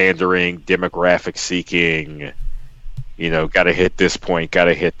pandering, demographic seeking. You know, got to hit this point, got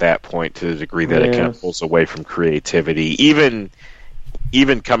to hit that point to the degree that it kind of pulls away from creativity, even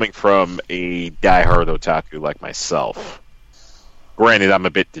coming from a diehard otaku like myself. Granted, I'm a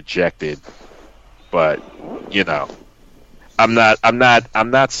bit dejected, but you know, I'm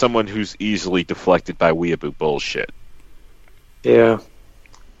not someone who's easily deflected by weeaboo bullshit. Yeah.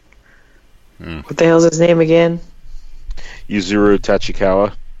 What the hell's his name again? Yuzuru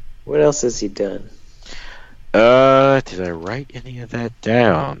Tachikawa. What else has he done? Did I write any of that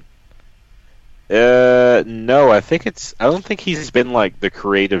down? No, I don't think he's been like the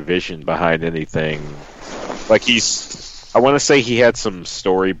creative vision behind anything. Like I want to say he had some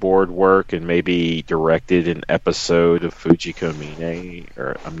storyboard work and maybe directed an episode of Fujiko Mine,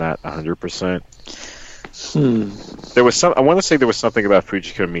 or I'm not 100%. There was I want to say there was something about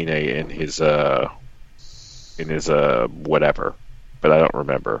Fujiko Mine in his whatever, but I don't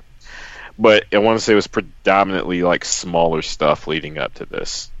remember. But I want to say it was predominantly like smaller stuff leading up to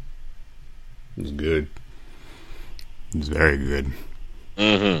this. It was good. It was very good.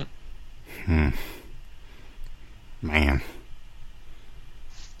 Mm-hmm. Man.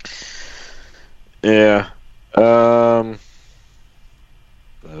 Yeah.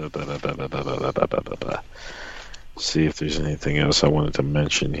 See if there's anything else I wanted to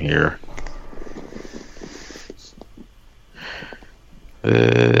mention here.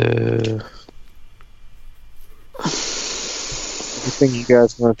 Anything you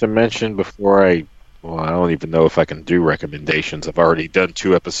guys wanted to mention before I don't even know if I can do recommendations. I've already done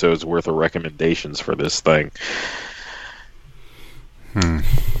 2 episodes worth of recommendations for this thing.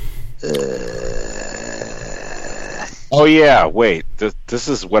 Oh yeah, wait. This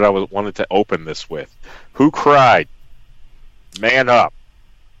is what I wanted to open this with. Who cried? Man up.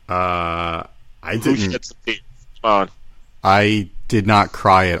 I Who didn't. shed some tears? Come on. I did not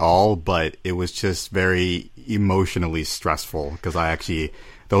cry at all, but it was just very emotionally stressful because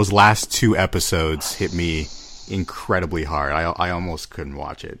those last 2 episodes hit me incredibly hard. I almost couldn't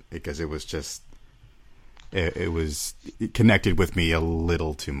watch it because it was just it connected with me a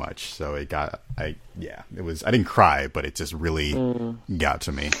little too much. So I didn't cry, but it just really got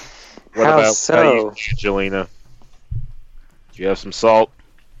to me. What How about so? you, Angelina? Do you have some salt?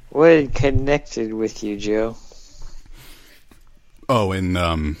 What connected with you, Joe? Oh, and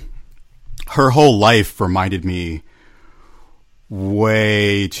her whole life reminded me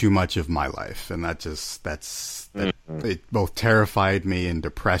way too much of my life, and it both terrified me and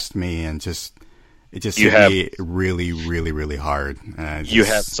depressed me, and it just hit me really, really, really hard. You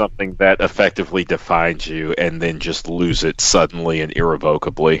have something that effectively defines you, and then just lose it suddenly and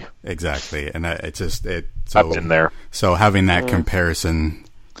irrevocably. Exactly, and I've been there. So having that comparison,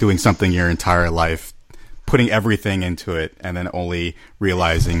 doing something your entire life, putting everything into it, and then only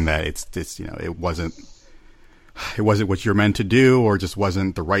realizing that it wasn't what you're meant to do, or just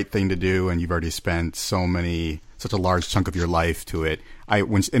wasn't the right thing to do, and you've already spent such a large chunk of your life to it.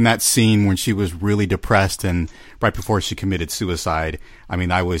 In that scene when she was really depressed and right before she committed suicide, I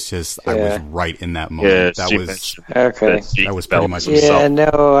mean, I was right in that moment. Yeah, that was pretty much Yeah,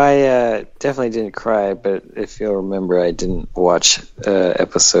 no, I definitely didn't cry, but if you'll remember, I didn't watch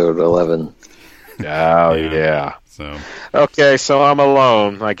episode 11. Oh, yeah. So okay, so I'm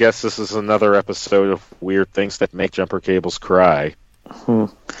alone. I guess this is another episode of Weird Things That Make Jumper Cables Cry.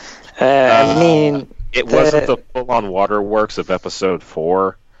 I mean... It wasn't the full-on waterworks of episode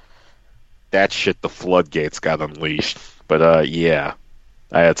 4. That shit, the floodgates got unleashed. But, yeah,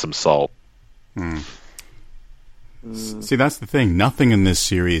 I had some salt. See, that's the thing. Nothing in this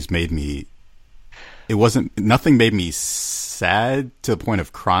series made me... Nothing made me sad to the point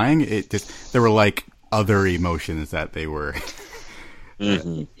of crying. There were, like, other emotions that they were...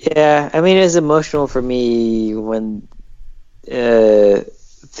 Mm-hmm. Yeah, I mean, it was emotional for me when they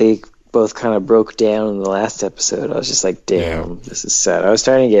both kind of broke down in the last episode. I was just like, damn, this is sad. I was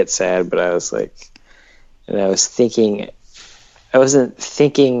starting to get sad, but I was like, and I was thinking, I wasn't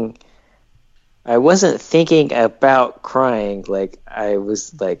thinking about crying. Like, I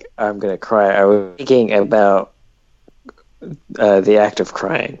was like, I'm going to cry. I was thinking about the act of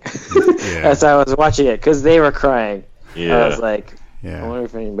crying. As I was watching it, because they were crying. I was like, I wonder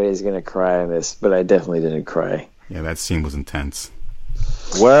if anybody's going to cry in this, but I definitely didn't cry. Yeah, that scene was intense.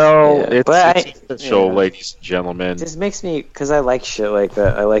 Well, it's official, ladies and gentlemen. It just makes me, because I like shit like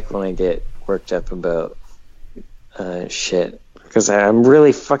that. I like when I get worked up about shit. Because I'm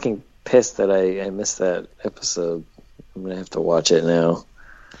really fucking pissed that I missed that episode. I'm going to have to watch it now.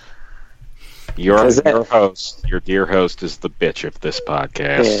 Your host, your dear host, is the bitch of this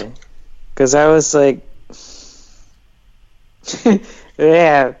podcast. Yeah. Because I was like...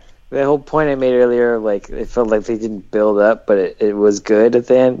 yeah, the whole point I made earlier, like, it felt like they didn't build up, but it was good at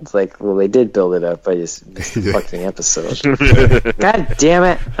the end. It's like, well, they did build it up. I just missed the fucking episode. God damn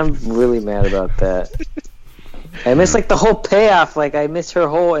it. I'm really mad about that. I missed, like, the whole payoff. Like, I missed her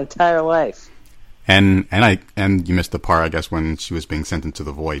whole entire life. And you missed the part, I guess, when she was being sent into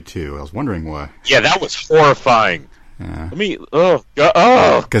the void, too. I was wondering why. Yeah, that was horrifying. Yeah.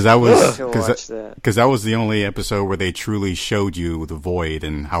 Because that was the only episode where they truly showed you the void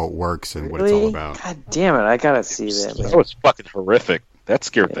and how it works and what it's all about. God damn it! I gotta see that. Man. That was fucking horrific. That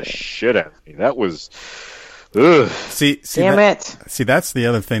scared the shit out of me. That was. Ugh. See, damn it! See, that's the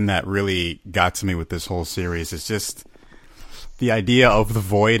other thing that really got to me with this whole series. Is just the idea of the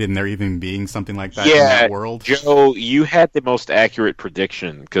void and there even being something like that in that world. Joe, you had the most accurate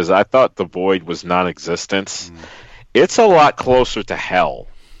prediction because I thought the void was non-existent. It's a lot closer to hell.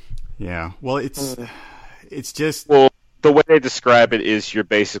 Yeah. Well, it's just... Well, the way they describe it is you're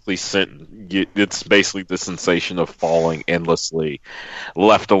basically it's basically the sensation of falling endlessly,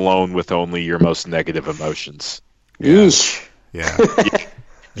 left alone with only your most negative emotions. Yeesh. Yeah.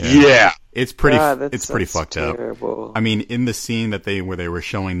 Yeah. It's pretty fucked terrible. up. I mean, in the scene where they were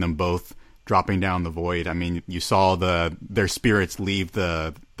showing them both dropping down the void, I mean, you saw their spirits leave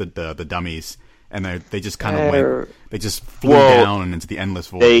the dummies. And they just kind of they just flew down and into the endless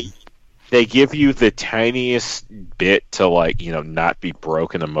void. They give you the tiniest bit to, like, not be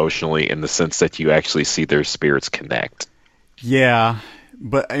broken emotionally in the sense that you actually see their spirits connect. Yeah,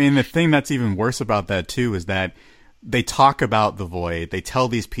 but I mean, the thing that's even worse about that, too, is that they talk about the void. They tell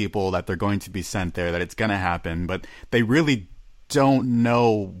these people that they're going to be sent there, that it's going to happen, but they really don't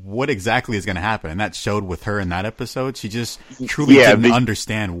know what exactly is going to happen. And that showed with her in that episode. She just truly didn't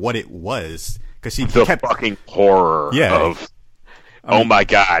understand what it was. Because she kept fucking horror of, oh my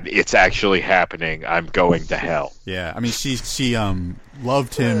god, it's actually happening. I'm going to hell. Yeah, I mean, she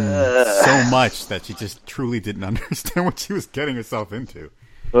loved him so much that she just truly didn't understand what she was getting herself into.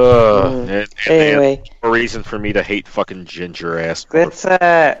 Anyway, a reason for me to hate fucking ginger ass. Let's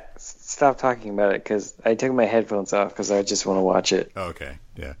stop talking about it because I took my headphones off because I just want to watch it. Oh, okay,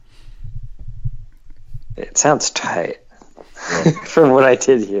 yeah. It sounds tight from what I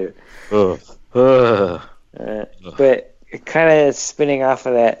did here. But kind of spinning off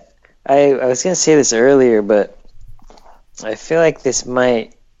of that, I was going to say this earlier, but I feel like this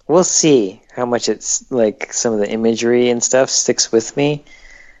might... We'll see how much it's like some of the imagery and stuff sticks with me.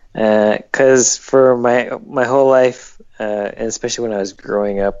 Because for my whole life, and especially when I was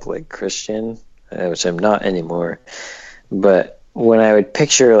growing up like Christian, which I'm not anymore, but when I would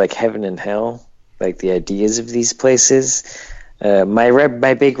picture like heaven and hell, like the ideas of these places...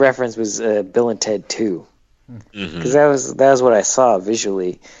 my big reference was Bill and Ted 2, because that was what I saw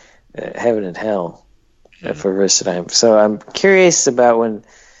visually, heaven and hell, for the first time. So I'm curious about when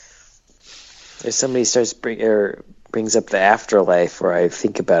if somebody brings up the afterlife, or I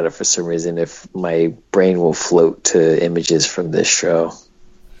think about it for some reason, if my brain will float to images from this show.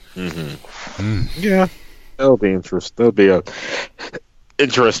 Yeah, that'll be interesting. That'll be a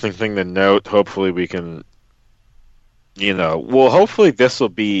interesting thing to note. Hopefully, we can. Hopefully this will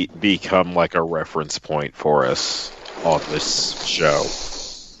become like a reference point for us on this show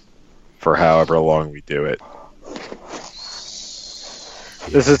for however long we do it.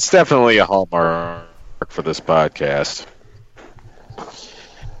 Because it's definitely a hallmark for this podcast.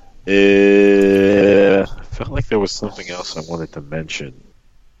 I felt like there was something else I wanted to mention.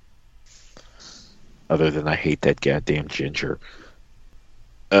 Other than I hate that goddamn ginger.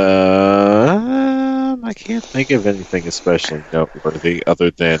 I can't think of anything especially noteworthy other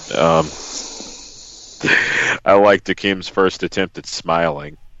than I liked Akim's first attempt at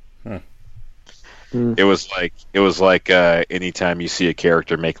smiling. It was like anytime you see a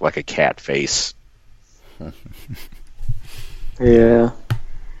character make like a cat face. Yeah.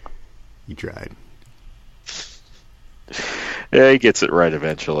 He tried. Yeah, he gets it right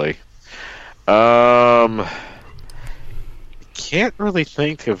eventually. Can't really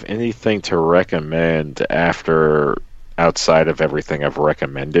think of anything to recommend outside of everything I've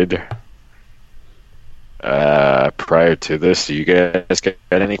recommended. Prior to this, do you guys get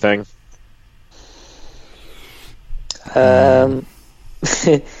anything? Well,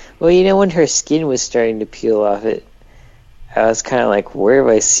 when her skin was starting to peel off it, I was kind of like, where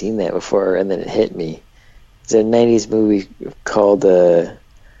have I seen that before? And then it hit me. It's a 90s movie called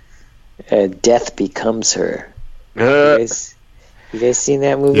Death Becomes Her. You guys seen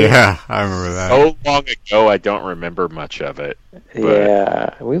that movie? Yeah, I remember that. So long ago, I don't remember much of it.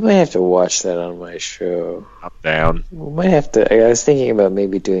 Yeah, we might have to watch that on my show. I'm down. We might have to. I was thinking about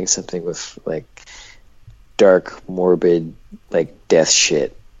maybe doing something with like dark, morbid, like death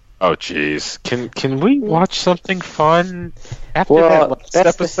shit. Oh, jeez. Can we watch something fun after Well, that last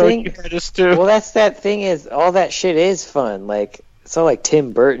that's the episode thing. you had us do? Well, that's that thing is all that shit is fun. Like it's all like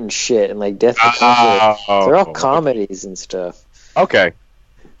Tim Burton shit and like Death Becomes Her. They're all comedies and stuff. Okay,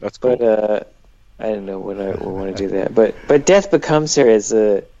 that's cool. But I didn't know when I would want to do that. But Death Becomes Her is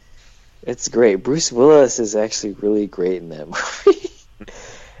it's great. Bruce Willis is actually really great in that movie.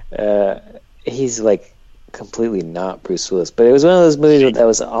 He's like completely not Bruce Willis, but it was one of those movies that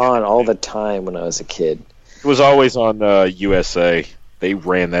was on all the time when I was a kid. It was always on USA. They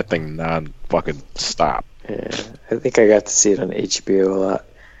ran that thing non-fucking stop. Yeah, I think I got to see it on HBO a lot.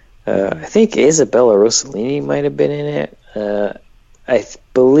 I think Isabella Rossellini might have been in it. I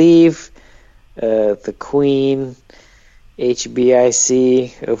believe the Queen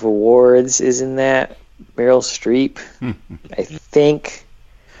HBIC of awards is in that. Meryl Streep. I think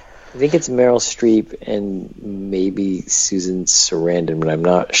it's Meryl Streep and maybe Susan Sarandon, but I'm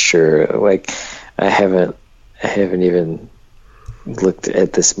not sure. Like I haven't even looked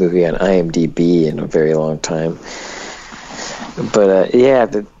at this movie on IMDb in a very long time. But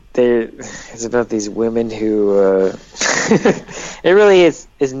it's about these women who it really is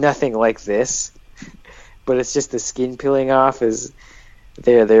nothing like this, but it's just the skin peeling off. Is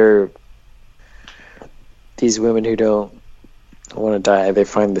they're these women who don't want to die. They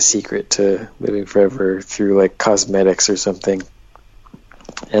find the secret to living forever through like cosmetics or something,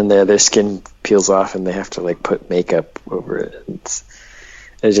 and their skin peels off, and they have to like put makeup over it.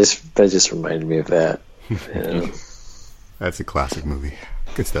 That just reminded me of that. That's a classic movie.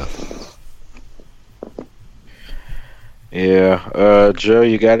 Good stuff. Yeah, Joe,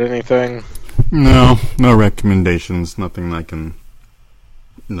 you got anything? No recommendations. Nothing I can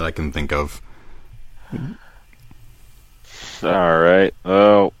think of. All right.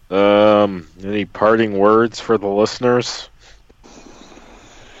 Oh, any parting words for the listeners?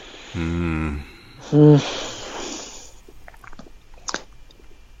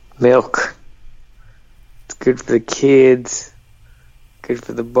 Milk. It's good for the kids. Good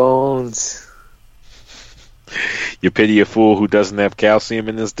for the bones. You pity a fool who doesn't have calcium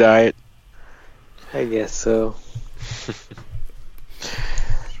in his diet? I guess so.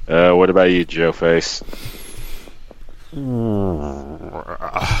 What about you, Joe Face?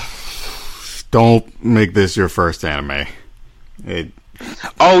 Don't make this your first anime.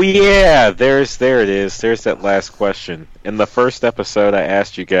 Oh yeah, there it is. There's that last question. In the first episode, I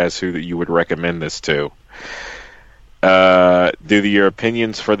asked you guys who you would recommend this to. Do your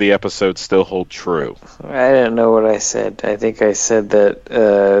opinions for the episode still hold true? I don't know what I said. I think I said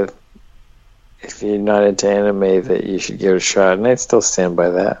that if you're not into anime, that you should give it a shot, and I'd still stand by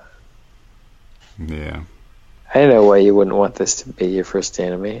that. Yeah. I don't know why you wouldn't want this to be your first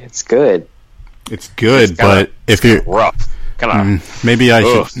anime. It's good. It's good, but if you're rough, maybe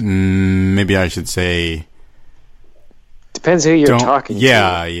I should say. Depends who you're talking to.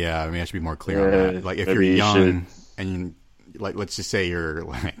 Yeah. I mean, I should be more clear on that. Like, if you're young and let's just say you're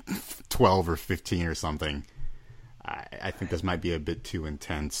like 12 or 15 or something, I think this might be a bit too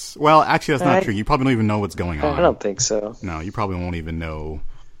intense. Well, actually, that's not true. You probably don't even know what's going on. I don't think so. No, you probably won't even know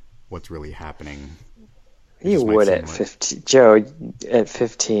what's really happening. You would at 15. Joe, at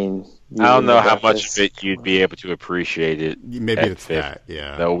 15. I don't know how much of it you'd be able to appreciate it. Maybe it's that,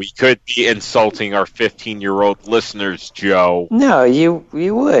 yeah. No, we could be insulting our 15-year-old listeners, Joe. No, you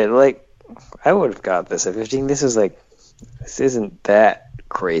would. Like, I would have got this at 15. This isn't that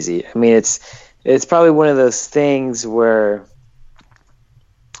crazy. I mean, it's probably one of those things where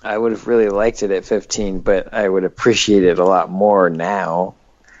I would have really liked it at 15, but I would appreciate it a lot more now.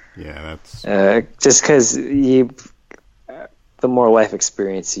 Yeah, that's just because the more life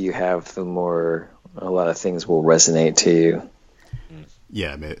experience you have, the more a lot of things will resonate to you.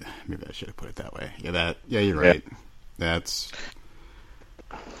 Yeah, maybe I should have put it that way. Yeah, you're right. But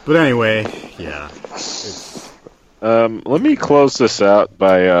But anyway, yeah. Let me close this out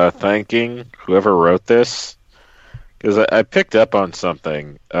by thanking whoever wrote this, because I picked up on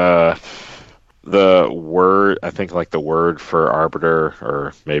something. The word, I think, like the word for arbiter,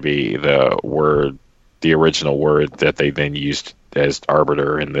 or maybe the original word that they then used as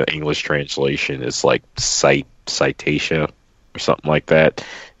arbiter in the English translation is like citation or something like that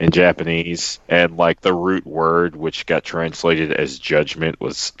in Japanese, and like the root word which got translated as judgment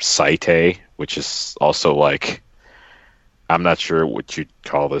was saite, which is also like, I'm not sure what you'd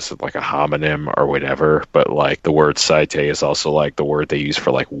call this, like a homonym or whatever, but like the word saite is also like the word they use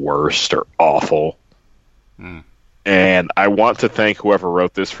for like worst or awful. And I want to thank whoever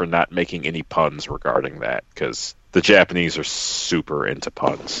wrote this for not making any puns regarding that, because the Japanese are super into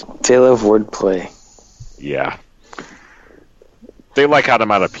puns. They love wordplay. Yeah. They like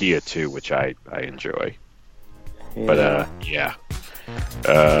onomatopoeia too, which I enjoy. Yeah. But, yeah.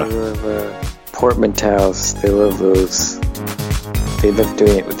 They love portmanteaus. They love those. They love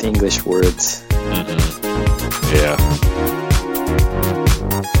doing it with English words. Mm-hmm. Yeah.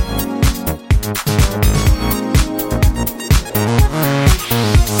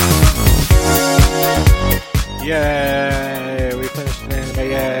 Yay! We finished an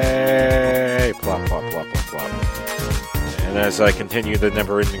anime. Yay! Plop, plop, plop, plop, plop. And as I continue the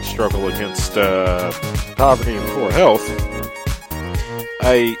never-ending struggle against poverty and poor health,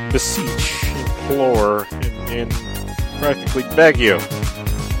 I beseech, implore, and practically beg you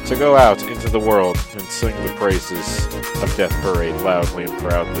to go out into the world and sing the praises of Death Parade loudly and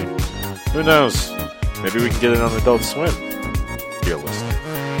proudly. Who knows? Maybe we can get it on Adult Swim. Dear listener.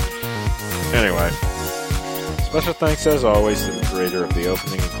 Anyway. Special thanks, as always, to the creator of the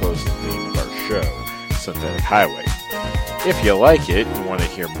opening and closing theme of our show, Synthetic Highway. If you like it, and want to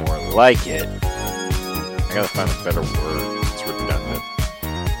hear more like it, I gotta find a better word. It's redundant.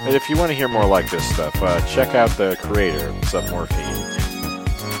 But if you want to hear more like this stuff, check out the creator,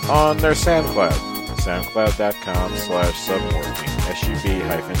 Submorphine, on their SoundCloud,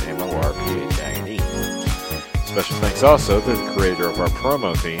 soundcloud.com/submorphine, SUB-MORPHINE. Special thanks also to the creator of our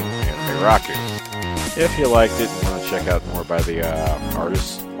promo theme, Anime Raku. If you liked it and want to check out more by the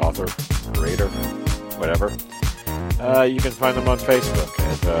artist, author, creator, whatever, you can find them on Facebook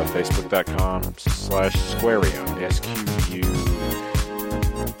at facebook.com/Squarion,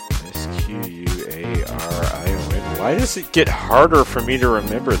 SQUARION. Why does it get harder for me to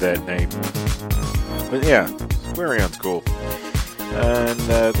remember that name? But yeah, Squarion's cool. And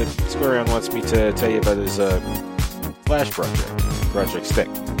the Squarion wants me to tell you about his Flash project, Project Stick,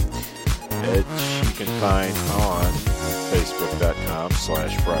 which you can find on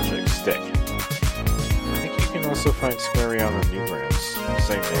facebook.com/Project Stick. I think you can also find Squarion on Newgrounds.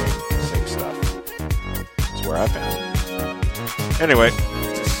 Same name, same stuff. That's where I found it. Anyway,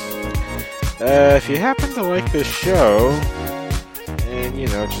 if you happen to like this show, and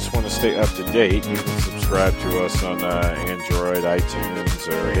just want to stay up to date, you can subscribe to us on Android, iTunes,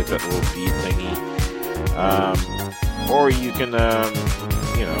 or hit that little bead thingy. Or you can,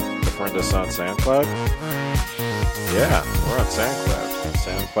 friend us on SoundCloud. Yeah, we're on SoundCloud.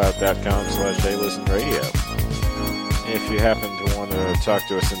 SoundCloud.com/AListenRadio. If you happen to want to talk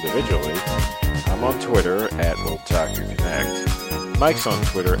to us individually, I'm on Twitter at WorldTalkerConnect. Mike's on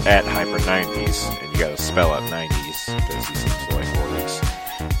Twitter at Hyper90s, and you gotta spell out 90s because he seems to like words.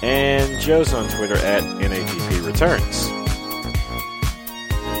 And Joe's on Twitter at NATPReturns.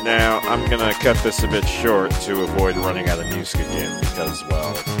 Now, I'm gonna cut this a bit short to avoid running out of music again because,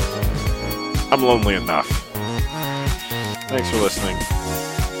 well, I'm lonely enough. Thanks for listening.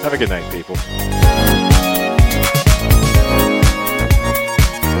 Have a good night, people.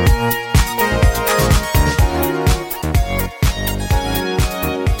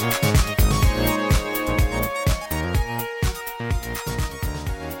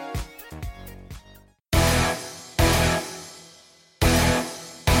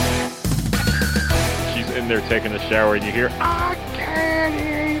 They're taking a shower and you hear, I can't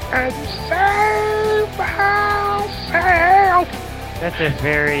even save myself. That's a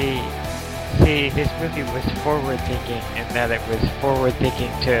very... See, this movie was forward-thinking in that it was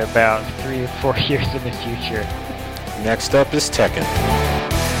forward-thinking to about 3 or 4 years in the future. Next up is Tekken.